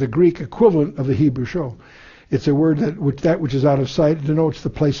Hades is the Greek equivalent of the Hebrew Sheol. It's a word that which is out of sight. It denotes the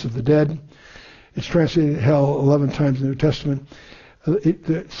place of the dead. It's translated hell 11 times in the New Testament.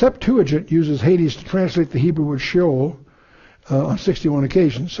 The Septuagint uses Hades to translate the Hebrew word Sheol on 61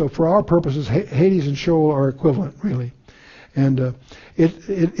 occasions. So for our purposes, Hades and Sheol are equivalent, really. And it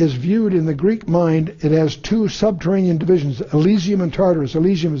is viewed in the Greek mind, it has two subterranean divisions, Elysium and Tartarus.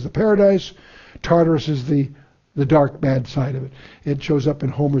 Elysium is the paradise. Tartarus is the dark, bad side of it. It shows up in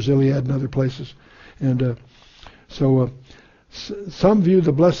Homer's Iliad and other places. And so some view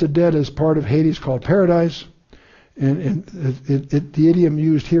the blessed dead as part of Hades called paradise. And the idiom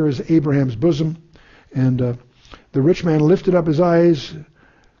used here is Abraham's bosom. And the rich man lifted up his eyes.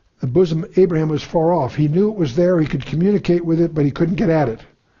 The bosom of Abraham was far off. He knew it was there. He could communicate with it, but he couldn't get at it.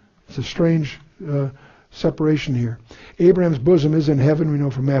 It's a strange separation here. Abraham's bosom is in heaven, we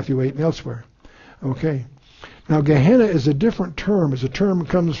know from Matthew 8 and elsewhere. Okay. Now, Gehenna is a different term. As a term that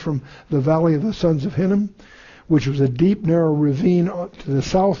comes from the Valley of the Sons of Hinnom, which was a deep, narrow ravine to the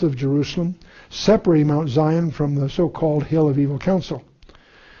south of Jerusalem, separating Mount Zion from the so-called Hill of Evil Counsel.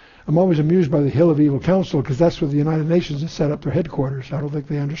 I'm always amused by the Hill of Evil Counsel because that's where the United Nations has set up their headquarters. I don't think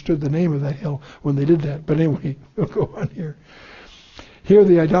they understood the name of that hill when they did that. But anyway, we'll go on here. Here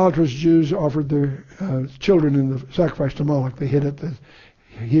the idolatrous Jews offered their children in the sacrifice to Moloch. They heated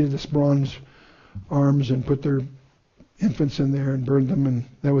this bronze arms and put their infants in there and burned them. And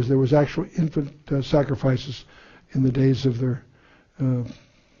there was actual infant sacrifices in the days of their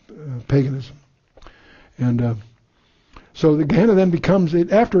paganism. And so the Gehenna then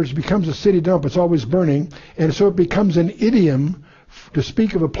afterwards becomes a city dump. It's always burning. And so it becomes an idiom to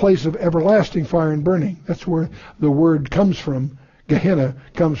speak of a place of everlasting fire and burning. That's where the word comes from. Gehenna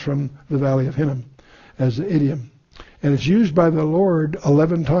comes from the Valley of Hinnom as an idiom. And it's used by the Lord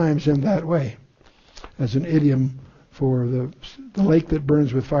 11 times in that way, as an idiom for the lake that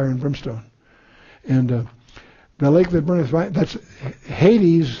burns with fire and brimstone. And the lake that burns with fire, that's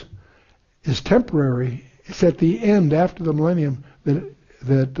Hades is temporary. It's at the end, after the millennium,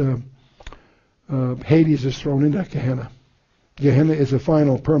 that Hades is thrown into Gehenna. Gehenna is a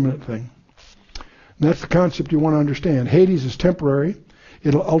final, permanent thing. And that's the concept you want to understand. Hades is temporary.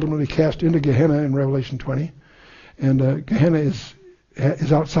 It'll ultimately cast into Gehenna in Revelation 20. And Gehenna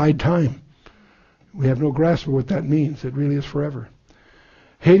is outside time. We have no grasp of what that means. It really is forever.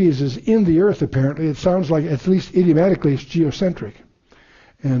 Hades is in the earth, apparently. It sounds like, at least idiomatically, it's geocentric.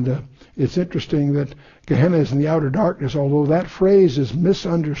 And it's interesting that Gehenna is in the outer darkness, although that phrase is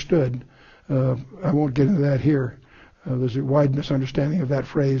misunderstood. I won't get into that here. There's a wide misunderstanding of that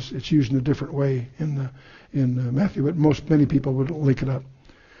phrase. It's used in a different way in Matthew, but many people would link it up.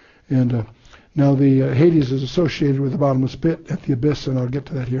 And now the Hades is associated with the bottomless pit at the abyss, and I'll get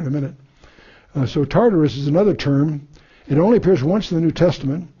to that here in a minute. So Tartarus is another term. It only appears once in the New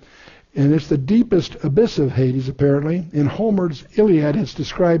Testament, and it's the deepest abyss of Hades, apparently. In Homer's Iliad, it's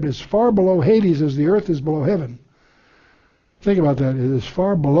described as far below Hades as the earth is below heaven. Think about that. It is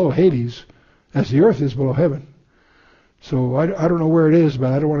far below Hades as the earth is below heaven. So I don't know where it is,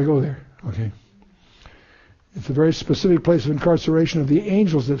 but I don't want to go there. Okay. It's a very specific place of incarceration of the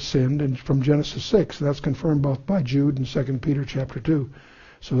angels that sinned, and from Genesis 6. That's confirmed both by Jude and 2 Peter chapter 2.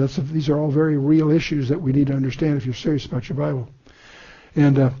 So these are all very real issues that we need to understand if you're serious about your Bible.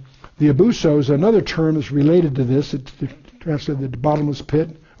 And the abuso is another term that's related to this. It's translated the bottomless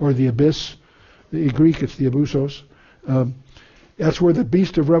pit or the abyss. In Greek, it's the abusos. That's where the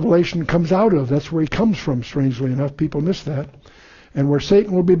beast of Revelation comes out of. That's where he comes from, strangely enough. People miss that. And where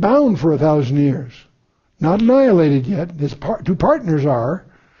Satan will be bound for 1,000 years. Not annihilated yet. His two partners are,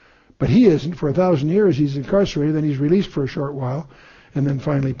 but he isn't. For 1,000 years he's incarcerated, then he's released for a short while, and then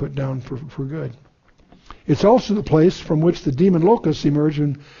finally put down for good. It's also the place from which the demon locusts emerge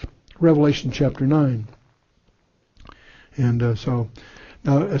in Revelation chapter 9. And so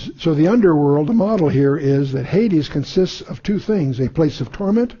the underworld, the model here is that Hades consists of two things, a place of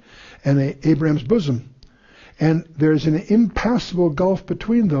torment and Abraham's bosom. And there's an impassable gulf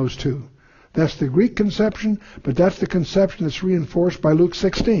between those two. That's the Greek conception, but that's the conception that's reinforced by Luke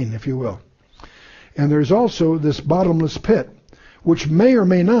 16, if you will. And there's also this bottomless pit, which may or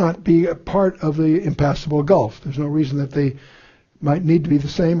may not be a part of the impassable gulf. There's no reason that they might need to be the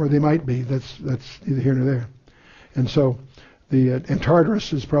same, or they might be. That's neither here nor there. And so and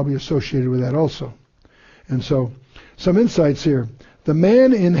Tartarus is probably associated with that also. And so some insights here. The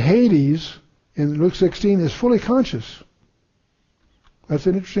man in Hades in Luke 16 is fully conscious. That's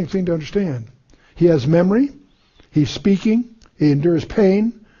an interesting thing to understand. He has memory. He's speaking. He endures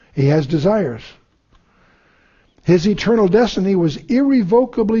pain. He has desires. His eternal destiny was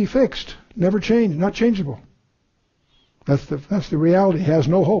irrevocably fixed, never changed, not changeable. That's the reality. He has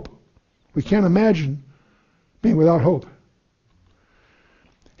no hope. We can't imagine being without hope.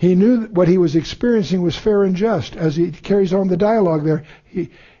 He knew that what he was experiencing was fair and just. As he carries on the dialogue there,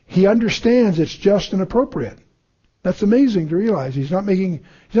 he understands it's just and appropriate. That's amazing to realize. He's not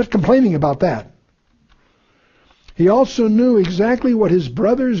complaining about that. He also knew exactly what his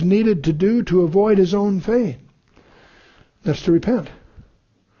brothers needed to do to avoid his own fate. That's to repent.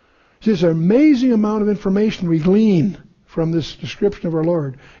 See, there's an amazing amount of information we glean from this description of our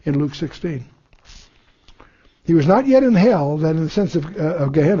Lord in Luke 16. He was not yet in hell, that in the sense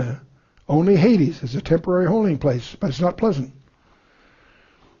of Gehenna. Only Hades is a temporary holding place, but it's not pleasant.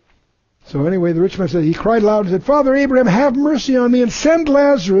 So anyway, the rich man said, he cried loud and said, Father Abraham, have mercy on me and send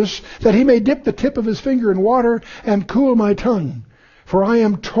Lazarus that he may dip the tip of his finger in water and cool my tongue, for I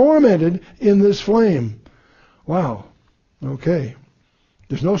am tormented in this flame. Wow. Okay.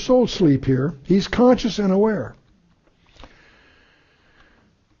 There's no soul sleep here. He's conscious and aware.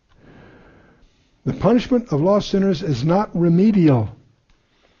 The punishment of lost sinners is not remedial.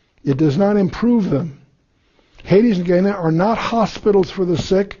 It does not improve them. Hades and Gehenna are not hospitals for the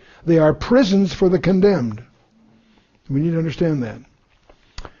sick. They are prisons for the condemned. We need to understand that.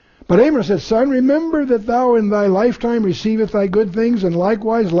 But Abraham said, Son, remember that thou in thy lifetime receivest thy good things, and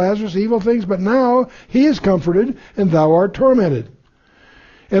likewise Lazarus evil things, but now he is comforted, and thou art tormented.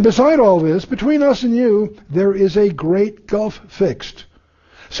 And beside all this, between us and you, there is a great gulf fixed,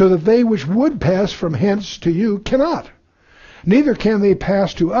 so that they which would pass from hence to you cannot. Neither can they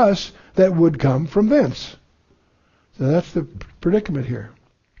pass to us that would come from thence. So that's the predicament here.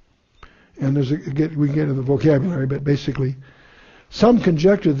 And we can get into the vocabulary, but basically, some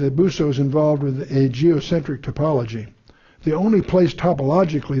conjecture that Busso is involved with a geocentric topology. The only place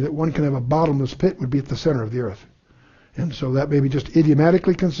topologically that one can have a bottomless pit would be at the center of the earth. And so that may be just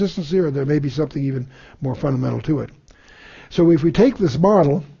idiomatically consistency, or there may be something even more fundamental to it. So if we take this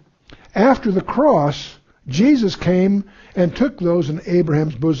model, after the cross, Jesus came and took those in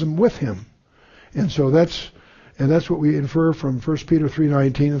Abraham's bosom with him. And so that's what we infer from 1 Peter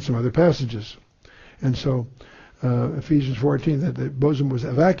 3:19 and some other passages. And so Ephesians 14, that the bosom was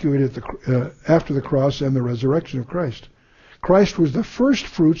evacuated after the cross and the resurrection of Christ. Christ was the first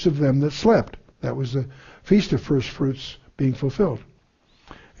fruits of them that slept. That was the feast of first fruits being fulfilled.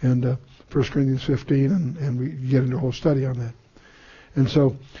 And 1 Corinthians 15, and we get into a whole study on that. And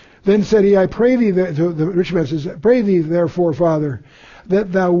so, then said he, I pray thee, the rich man says, pray thee therefore, Father,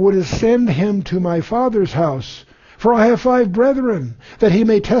 that thou wouldest send him to my father's house, for I have 5 brethren, that he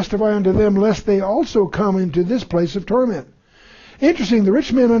may testify unto them, lest they also come into this place of torment. Interesting, the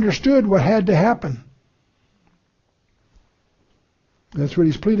rich man understood what had to happen. That's what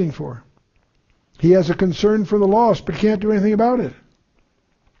he's pleading for. He has a concern for the lost, but can't do anything about it.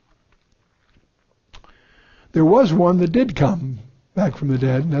 There was one that did come back from the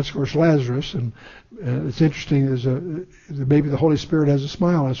dead, and that's, of course, Lazarus. And it's interesting, maybe the Holy Spirit has a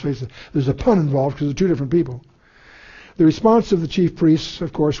smile on his face. There's a pun involved because they're 2 different people. The response of the chief priests,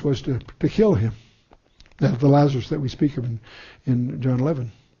 of course, was to kill him. That's the Lazarus that we speak of in John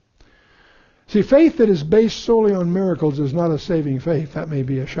 11. See, faith that is based solely on miracles is not a saving faith. That may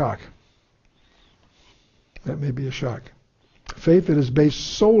be a shock. That may be a shock. Faith that is based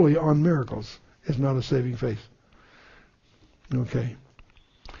solely on miracles is not a saving faith. Okay.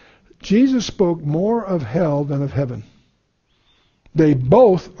 Jesus spoke more of hell than of heaven. They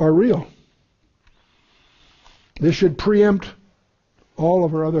both are real. This should preempt all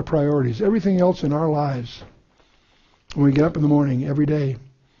of our other priorities, everything else in our lives. When we get up in the morning every day,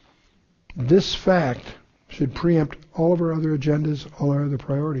 this fact should preempt all of our other agendas, all our other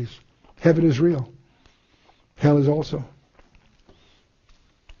priorities. Heaven is real. Hell is also.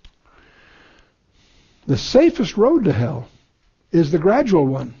 The safest road to hell is the gradual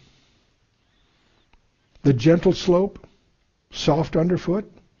one. The gentle slope, soft underfoot,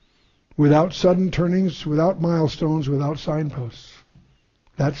 without sudden turnings, without milestones, without signposts.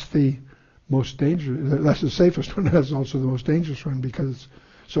 That's the most dangerous. That's the safest one. That's also the most dangerous one because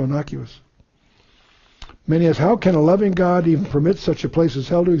it's so innocuous. Many ask, how can a loving God even permit such a place as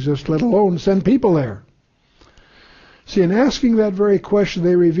hell to exist, let alone send people there? See, in asking that very question,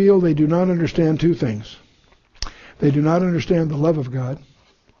 they reveal they do not understand 2 things. They do not understand the love of God,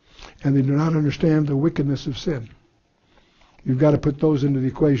 and they do not understand the wickedness of sin. You've got to put those into the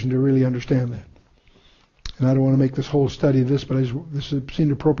equation to really understand that. And I don't want to make this whole study this, but this seemed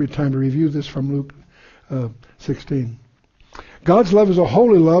an appropriate time to review this from Luke 16. God's love is a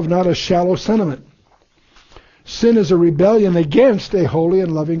holy love, not a shallow sentiment. Sin is a rebellion against a holy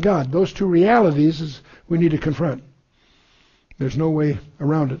and loving God. Those two realities we need to confront. There's no way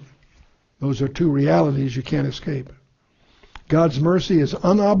around it. Those are two realities you can't escape. God's mercy is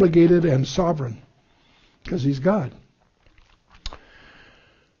unobligated and sovereign because He's God.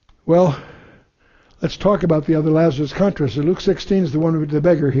 Well, let's talk about the other Lazarus contrast. So Luke 16 is the one with the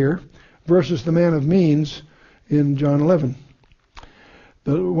beggar here versus the man of means in John 11.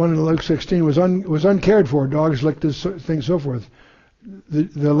 The one in Luke 16 was uncared for. Dogs licked his thing, so forth.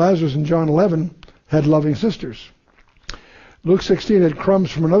 The Lazarus in John 11 had loving sisters. Luke 16 had crumbs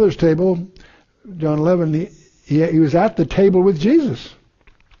from another's table. John 11, he was at the table with Jesus.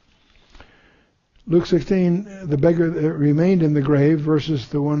 Luke 16, the beggar remained in the grave versus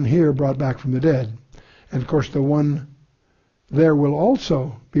the one here brought back from the dead. And of course the one there will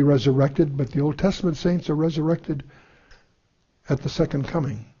also be resurrected, but the Old Testament saints are resurrected at the second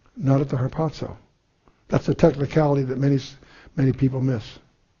coming, not at the harpazo. That's a technicality that many people miss.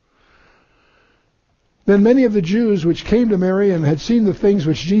 Then many of the Jews which came to Mary and had seen the things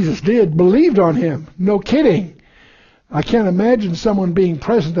which Jesus did believed on him. No kidding. I can't imagine someone being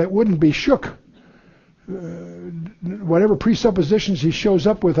present that wouldn't be shook. Whatever presuppositions he shows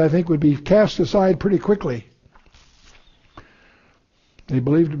up with, I think, would be cast aside pretty quickly.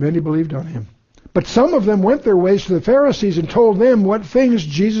 Many believed on him. But some of them went their ways to the Pharisees and told them what things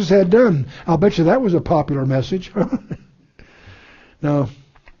Jesus had done. I'll bet you that was a popular message. Now,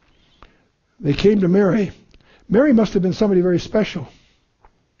 they came to Mary. Mary must have been somebody very special.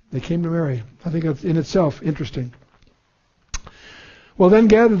 They came to Mary. I think that's in itself interesting. Well, then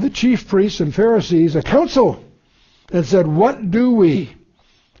gathered the chief priests and Pharisees a council and said, "What do we?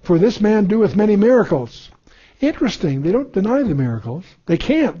 For this man doeth many miracles." Interesting. They don't deny the miracles. They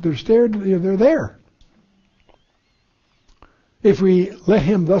can't. They're there. "If we let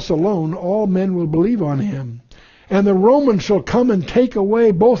him thus alone, all men will believe on him. And the Romans shall come and take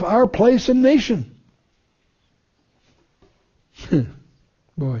away both our place and nation."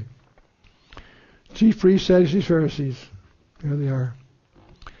 Boy. Chief priests, Sadducees, Pharisees. There they are.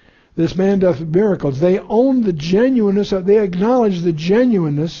 "This man doth miracles." They own the genuineness they acknowledge the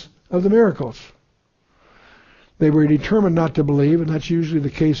genuineness of the miracles. They were determined not to believe, and that's usually the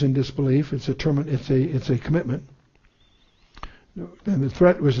case in disbelief. It's a commitment. And the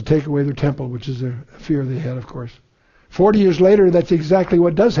threat was to take away their temple, which is a fear they had, of course. 40 years later, that's exactly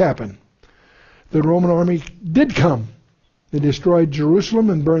what does happen. The Roman army did come. They destroyed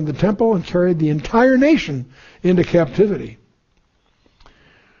Jerusalem and burned the temple and carried the entire nation into captivity.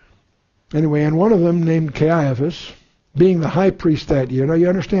 Anyway, and one of them, named Caiaphas, being the high priest that year. Now you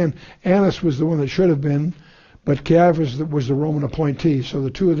understand, Annas was the one that should have been, but Caiaphas was the Roman appointee, so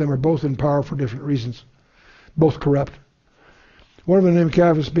the two of them are both in power for different reasons. Both corrupt. One of them, named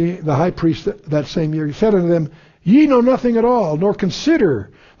Caiaphas, being the high priest that same year, he said unto them, "Ye know nothing at all, nor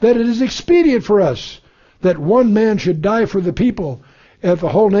consider that it is expedient for us that one man should die for the people, and that the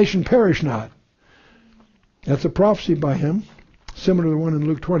whole nation perish not." That's a prophecy by him, similar to the one in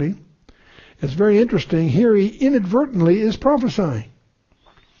Luke 20. It's very interesting. Here he inadvertently is prophesying.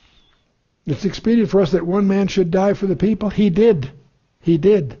 It's expedient for us that one man should die for the people. He did. He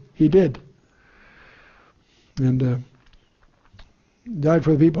did. He did. And died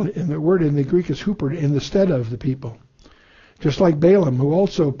for the people. And the word in the Greek is hupered, in the stead of the people. Just like Balaam, who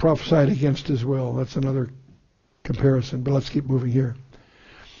also prophesied against his will. That's another comparison, but let's keep moving here.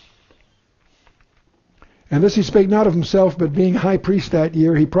 "And this he spake not of himself, but being high priest that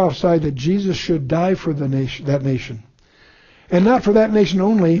year, he prophesied that Jesus should die for the nation, that nation. And not for that nation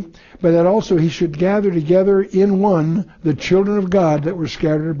only, but that also he should gather together in one the children of God that were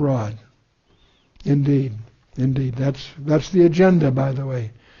scattered abroad." Indeed. Indeed. That's the agenda, by the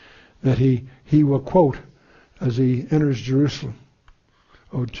way, that he will quote as he enters Jerusalem.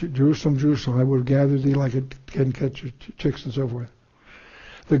 "Oh, Jerusalem, Jerusalem, I will gather thee like a hen catch chicks," and so forth.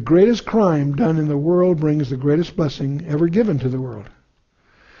 The greatest crime done in the world brings the greatest blessing ever given to the world.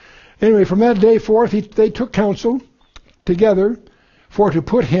 Anyway, from that day forth, they took counsel together for to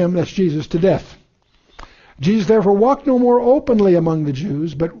put him, that's Jesus, to death. Jesus therefore walked no more openly among the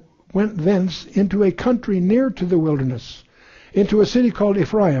Jews, but went thence into a country near to the wilderness, into a city called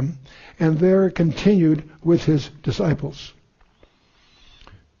Ephraim, and there continued with his disciples.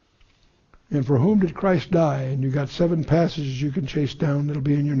 And for whom did Christ die? And you've got 7 passages you can chase down. It'll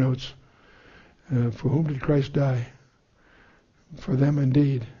be in your notes. For whom did Christ die? For them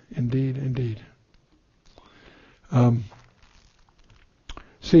indeed, indeed, indeed.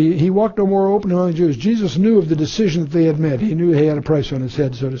 See, he walked no more openly among the Jews. Jesus knew of the decision that they had made. He knew he had a price on his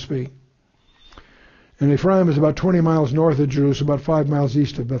head, so to speak. And Ephraim is about 20 miles north of Jerusalem, about 5 miles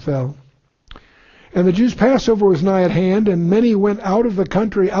east of Bethel. And the Jews' Passover was nigh at hand, and many went out of the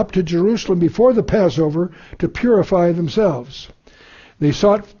country up to Jerusalem before the Passover to purify themselves. Then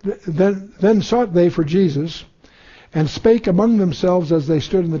sought they for Jesus, and spake among themselves as they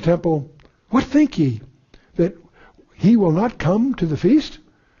stood in the temple, What think ye, that he will not come to the feast?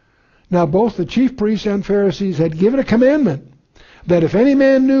 Now both the chief priests and Pharisees had given a commandment, that if any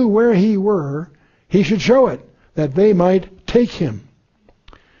man knew where he were, he should show it, that they might take him.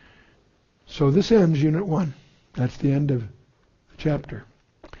 So this ends Unit 1. That's the end of the chapter.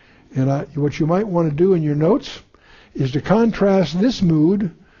 And what you might want to do in your notes is to contrast this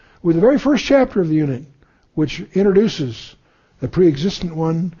mood with the very first chapter of the unit, which introduces the pre-existent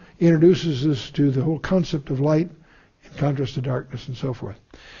one, introduces us to the whole concept of light in contrast to darkness and so forth.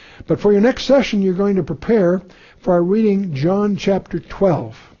 But for your next session, you're going to prepare for our reading John chapter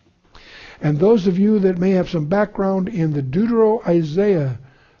 12. And those of you that may have some background in the Deutero-Isaiah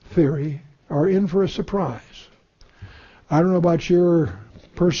theory are in for a surprise. I don't know about your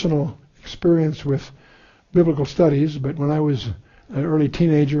personal experience with biblical studies, but when I was an early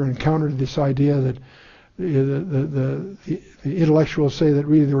teenager and encountered this idea that the intellectuals say that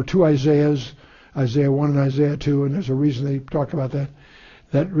really there were two Isaiahs, Isaiah 1 and Isaiah 2, and there's a reason they talk about that.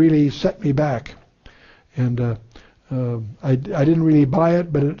 That really set me back. And I didn't really buy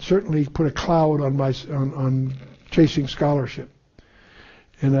it, but it certainly put a cloud on chasing scholarship.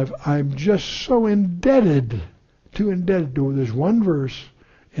 And I'm just so indebted to this one verse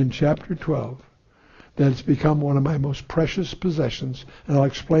in chapter 12 that it's become one of my most precious possessions, and I'll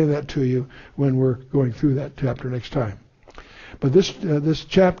explain that to you when we're going through that chapter next time. But this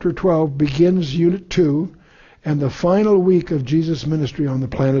chapter 12 begins Unit 2 and the final week of Jesus' ministry on the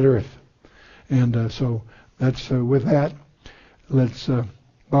planet Earth. And so that's with that, let's bow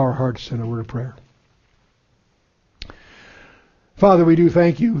our hearts in a word of prayer. Father, we do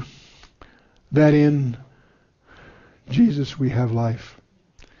thank you that in Jesus we have life.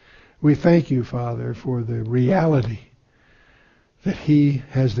 We thank you, Father, for the reality that he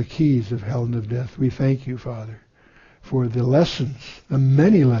has the keys of hell and of death. We thank you, Father, for the lessons, the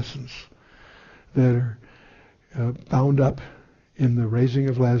many lessons that are bound up in the raising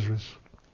of Lazarus.